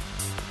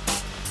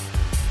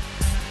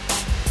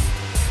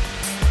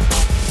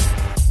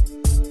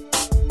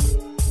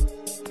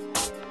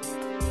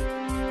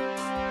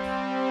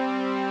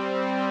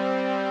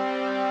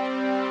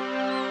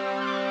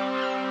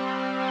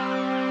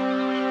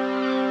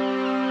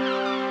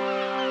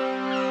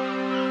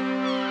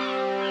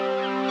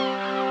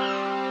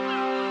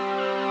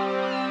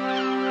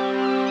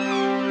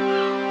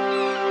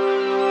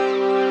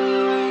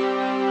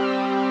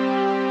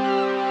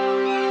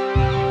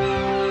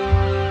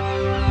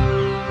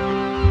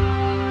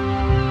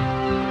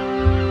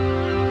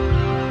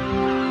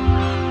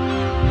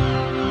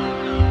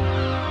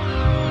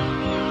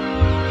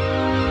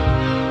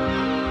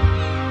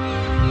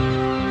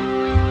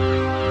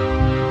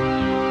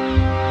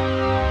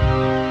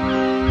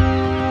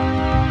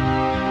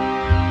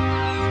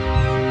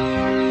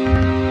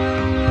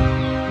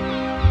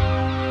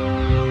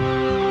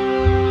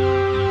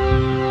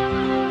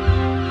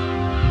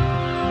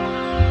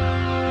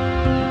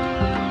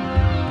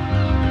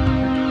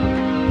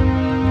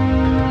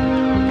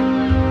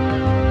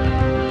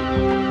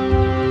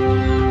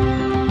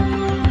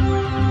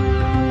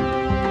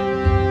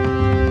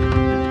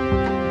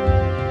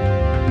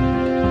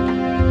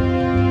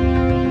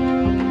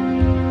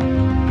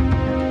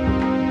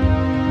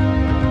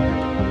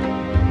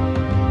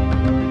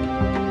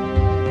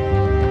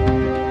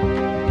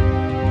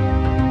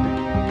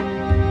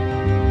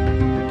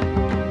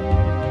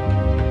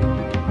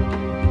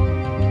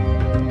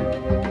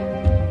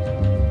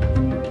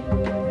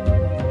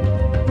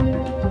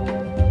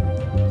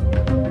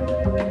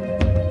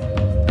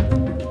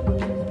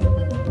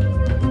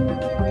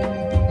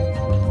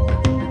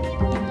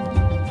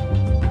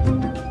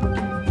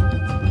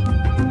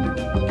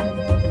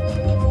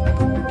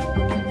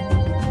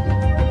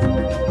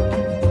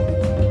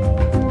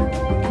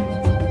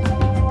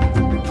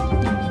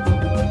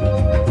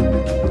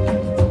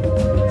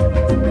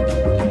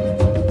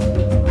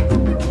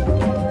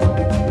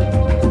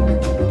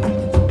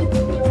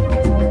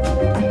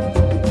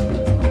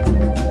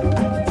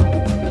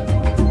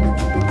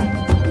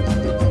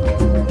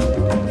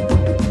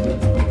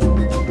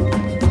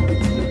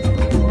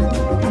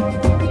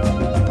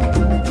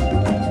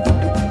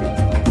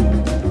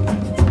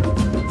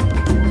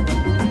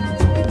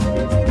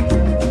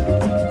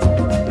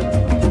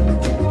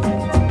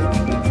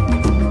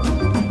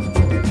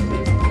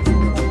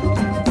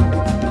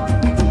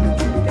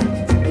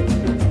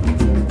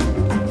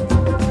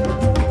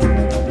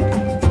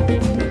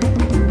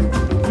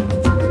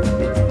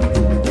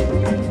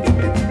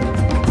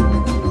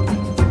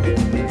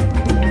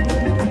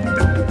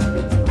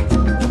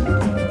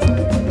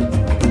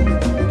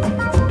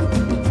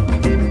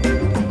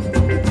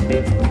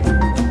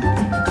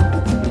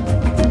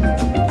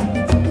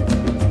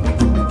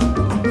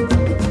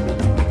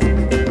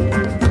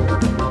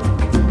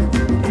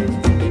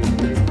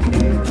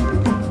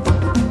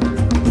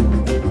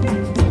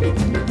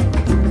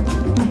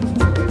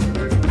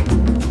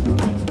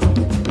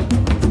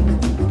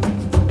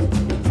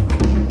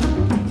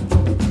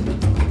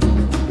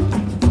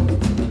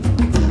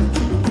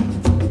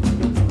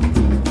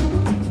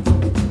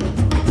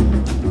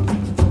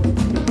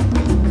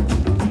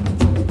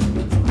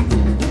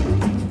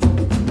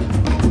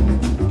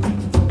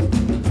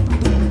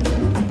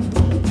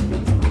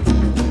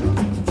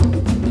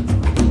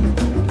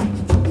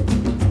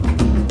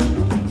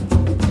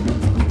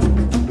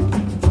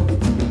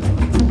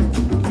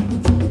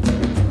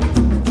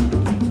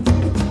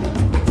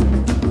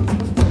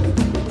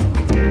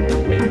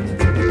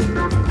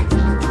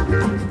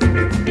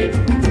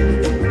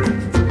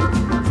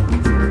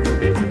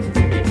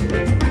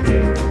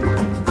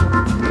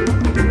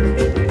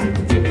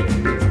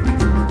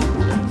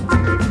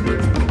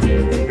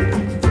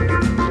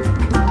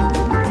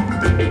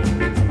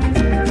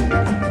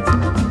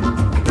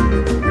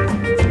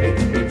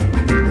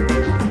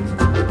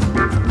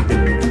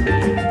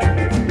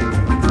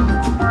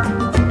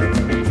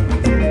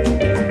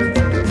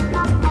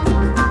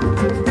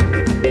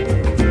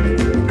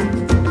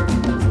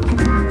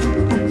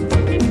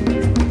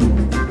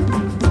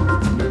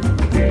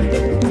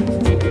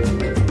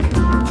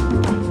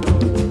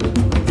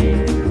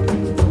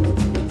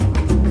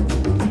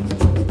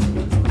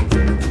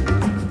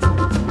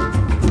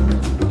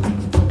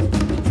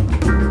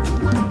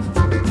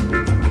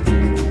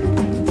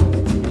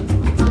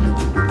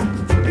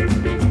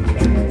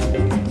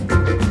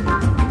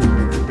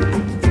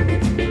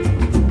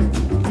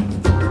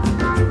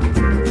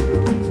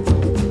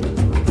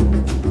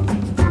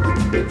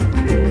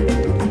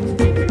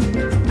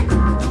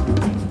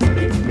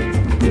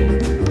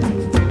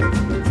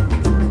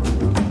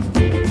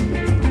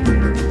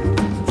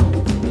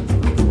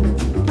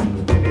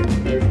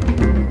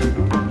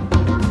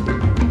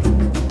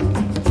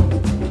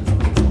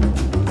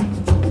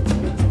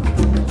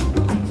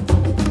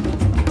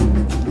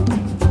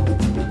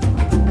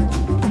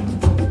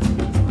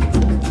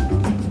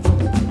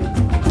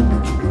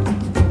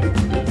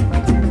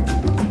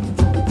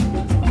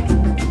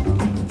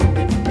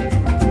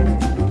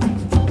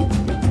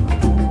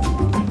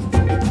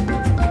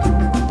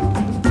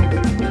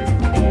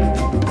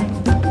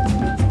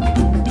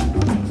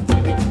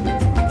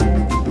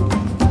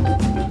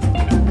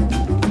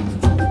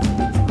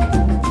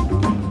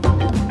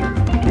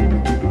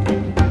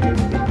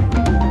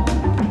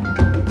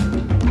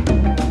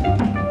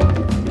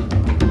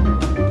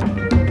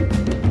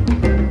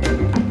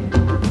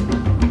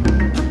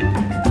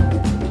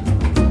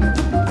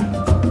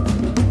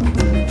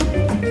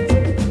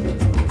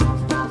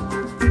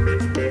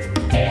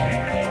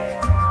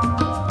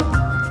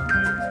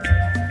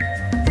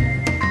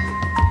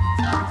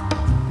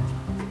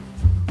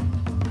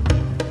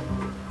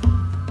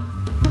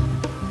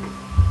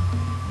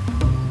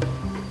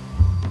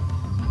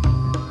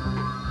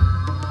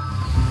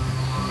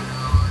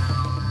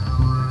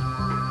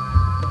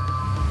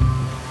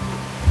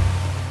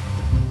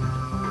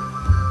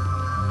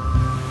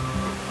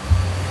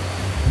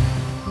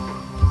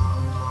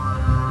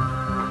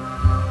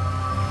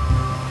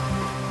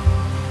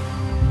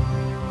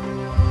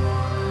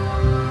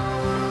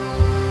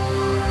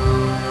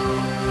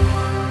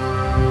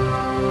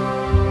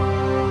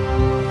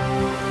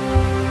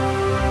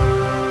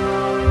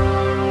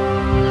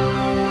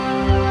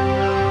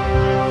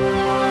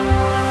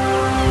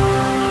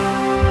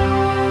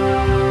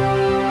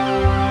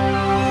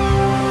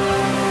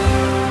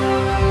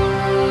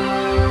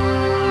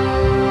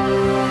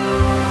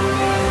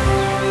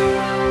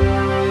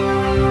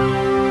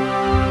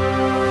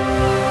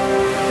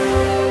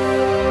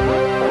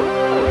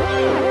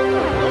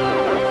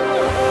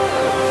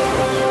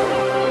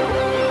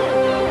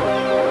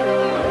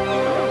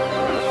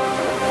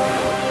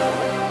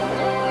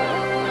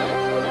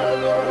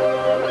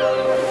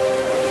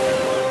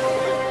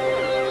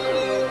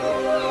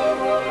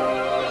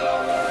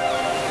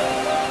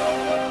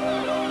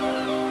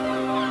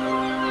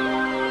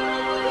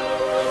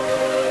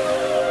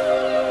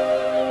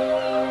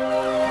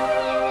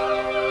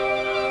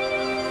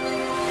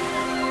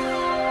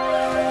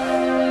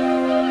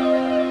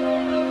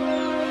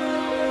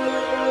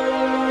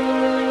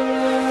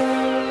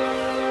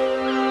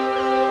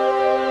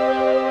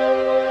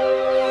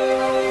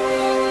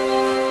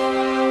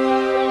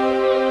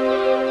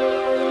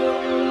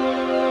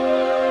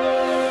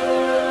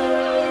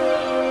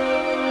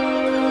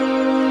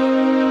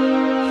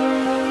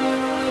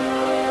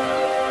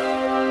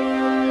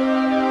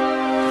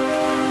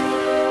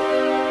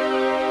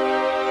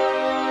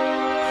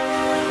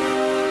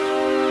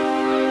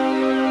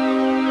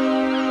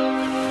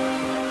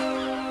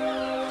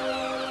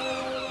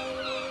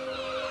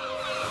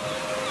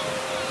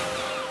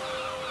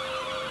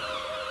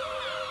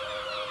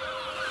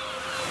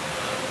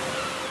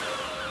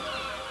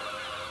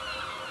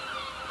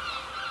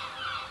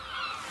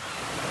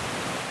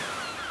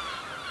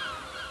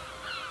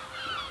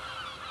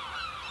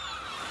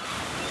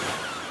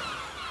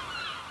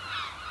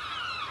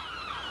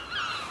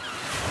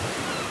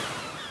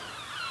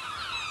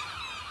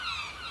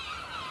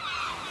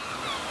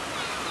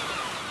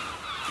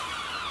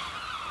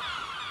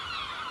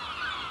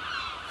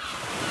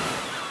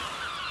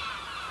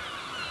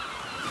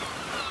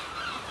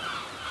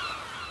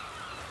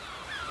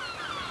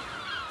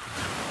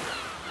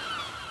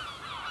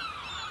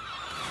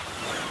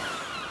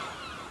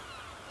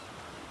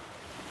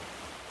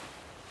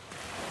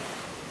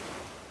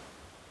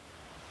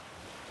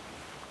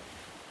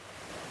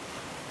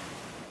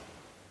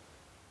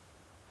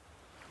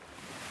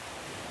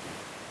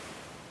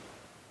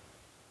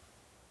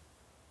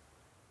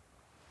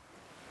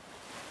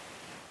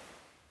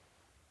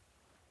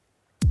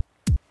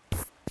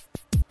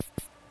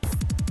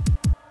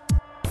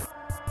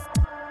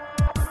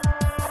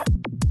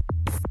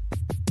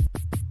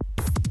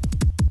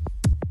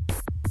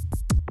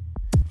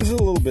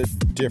 little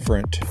bit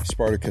different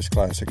Spartacus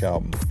Classic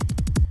album.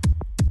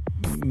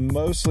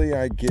 Mostly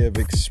I give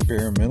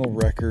experimental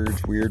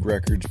records, weird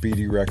records,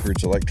 beaty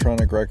records,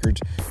 electronic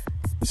records.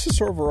 This is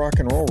sort of a rock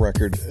and roll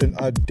record, and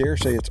I dare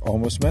say it's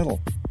almost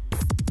metal,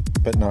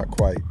 but not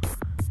quite,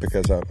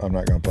 because I'm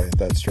not going to play it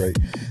that straight.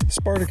 The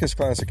Spartacus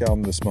Classic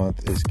album this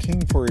month is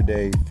King for a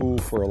Day, Fool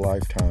for a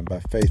Lifetime by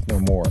Faith No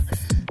More.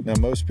 Now,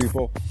 most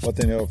people, what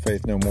they know of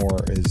Faith No More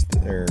is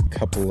their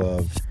couple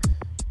of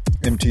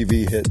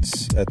MTV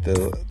hits at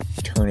the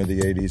turn of the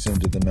 80s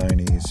into the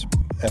 90s,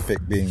 Epic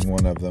being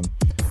one of them.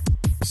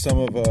 Some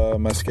of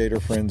my skater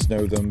friends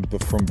know them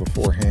from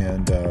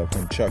beforehand.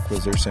 When Chuck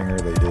was their singer,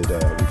 they did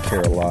We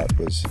Care a Lot,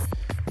 was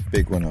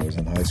big when I was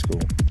in high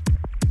school.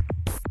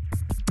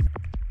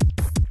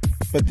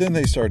 But then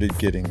they started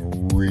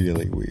getting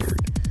really weird.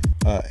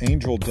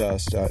 Angel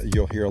Dust,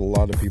 you'll hear a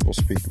lot of people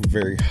speak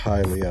very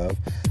highly of.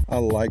 I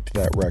liked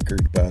that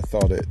record, but I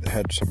thought it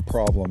had some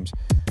problems.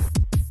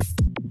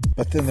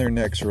 But then their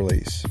next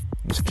release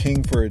was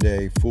King for a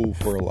Day, Fool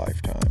for a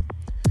Lifetime.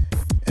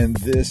 And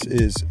this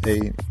is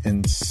an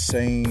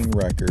insane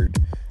record.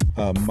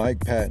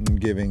 Mike Patton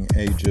giving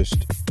a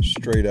just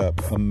straight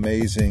up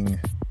amazing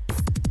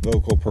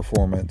vocal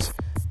performance.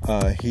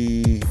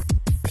 He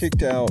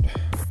kicked out,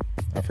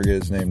 I forget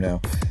his name now.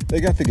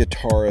 They got the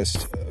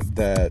guitarist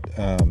that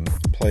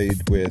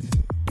played with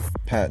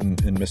Patton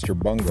and Mr.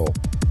 Bungle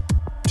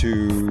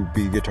to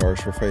be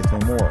guitarist for Faith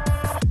No More.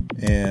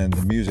 And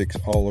the music's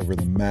all over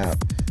the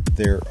map.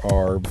 There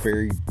are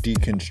very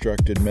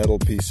deconstructed metal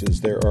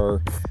pieces. There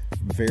are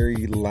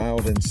very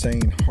loud,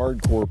 insane,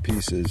 hardcore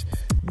pieces.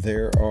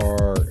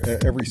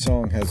 Every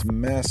song has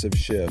massive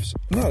shifts.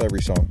 Not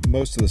every song,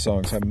 most of the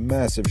songs have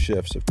massive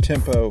shifts of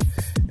tempo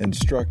and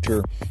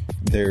structure.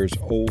 There's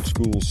old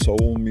school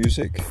soul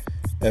music.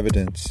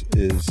 Evidence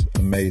is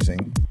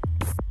amazing.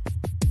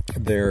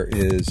 There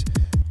is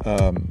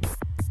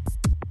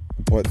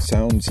what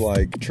sounds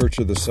like Church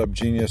of the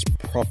Subgenius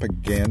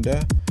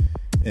propaganda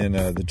in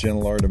The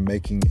Gentle Art of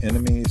Making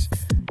Enemies.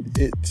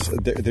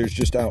 There's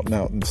just out and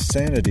out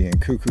insanity in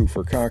Cuckoo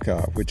for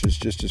Caca, which is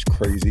just as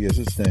crazy as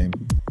its name.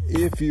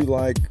 If you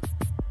like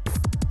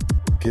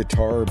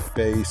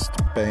guitar-based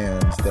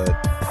bands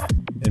that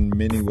in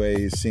many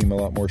ways seem a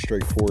lot more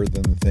straightforward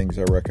than the things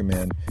I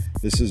recommend,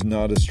 this is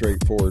not a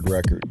straightforward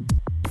record.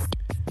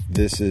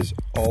 This is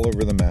all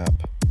over the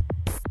map,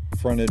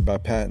 fronted by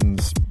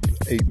Patton's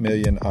 8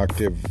 million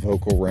octave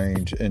vocal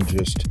range, and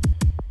just,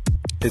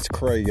 it's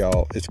cray,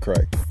 y'all. It's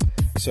cray.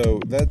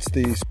 So that's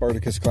the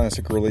Spartacus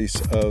Classic release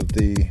of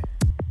the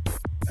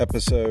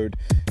episode,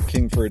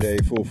 King for a Day,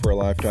 Fool for a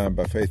Lifetime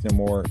by Faith No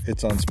More.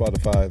 It's on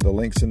Spotify. The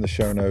link's in the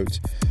show notes.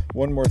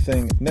 One more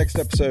thing. Next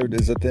episode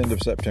is at the end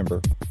of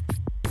September.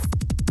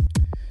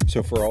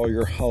 So for all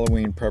your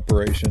Halloween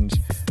preparations,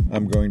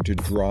 I'm going to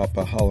drop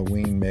a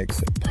Halloween mix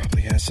that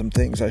probably has some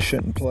things I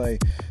shouldn't play,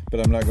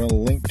 but I'm not going to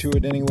link to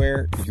it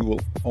anywhere. You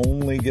will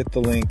only get the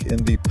link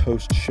in the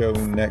post-show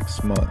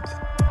next month.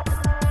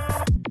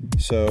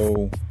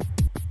 So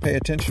pay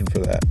attention for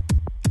that.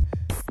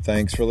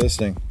 Thanks for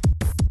listening.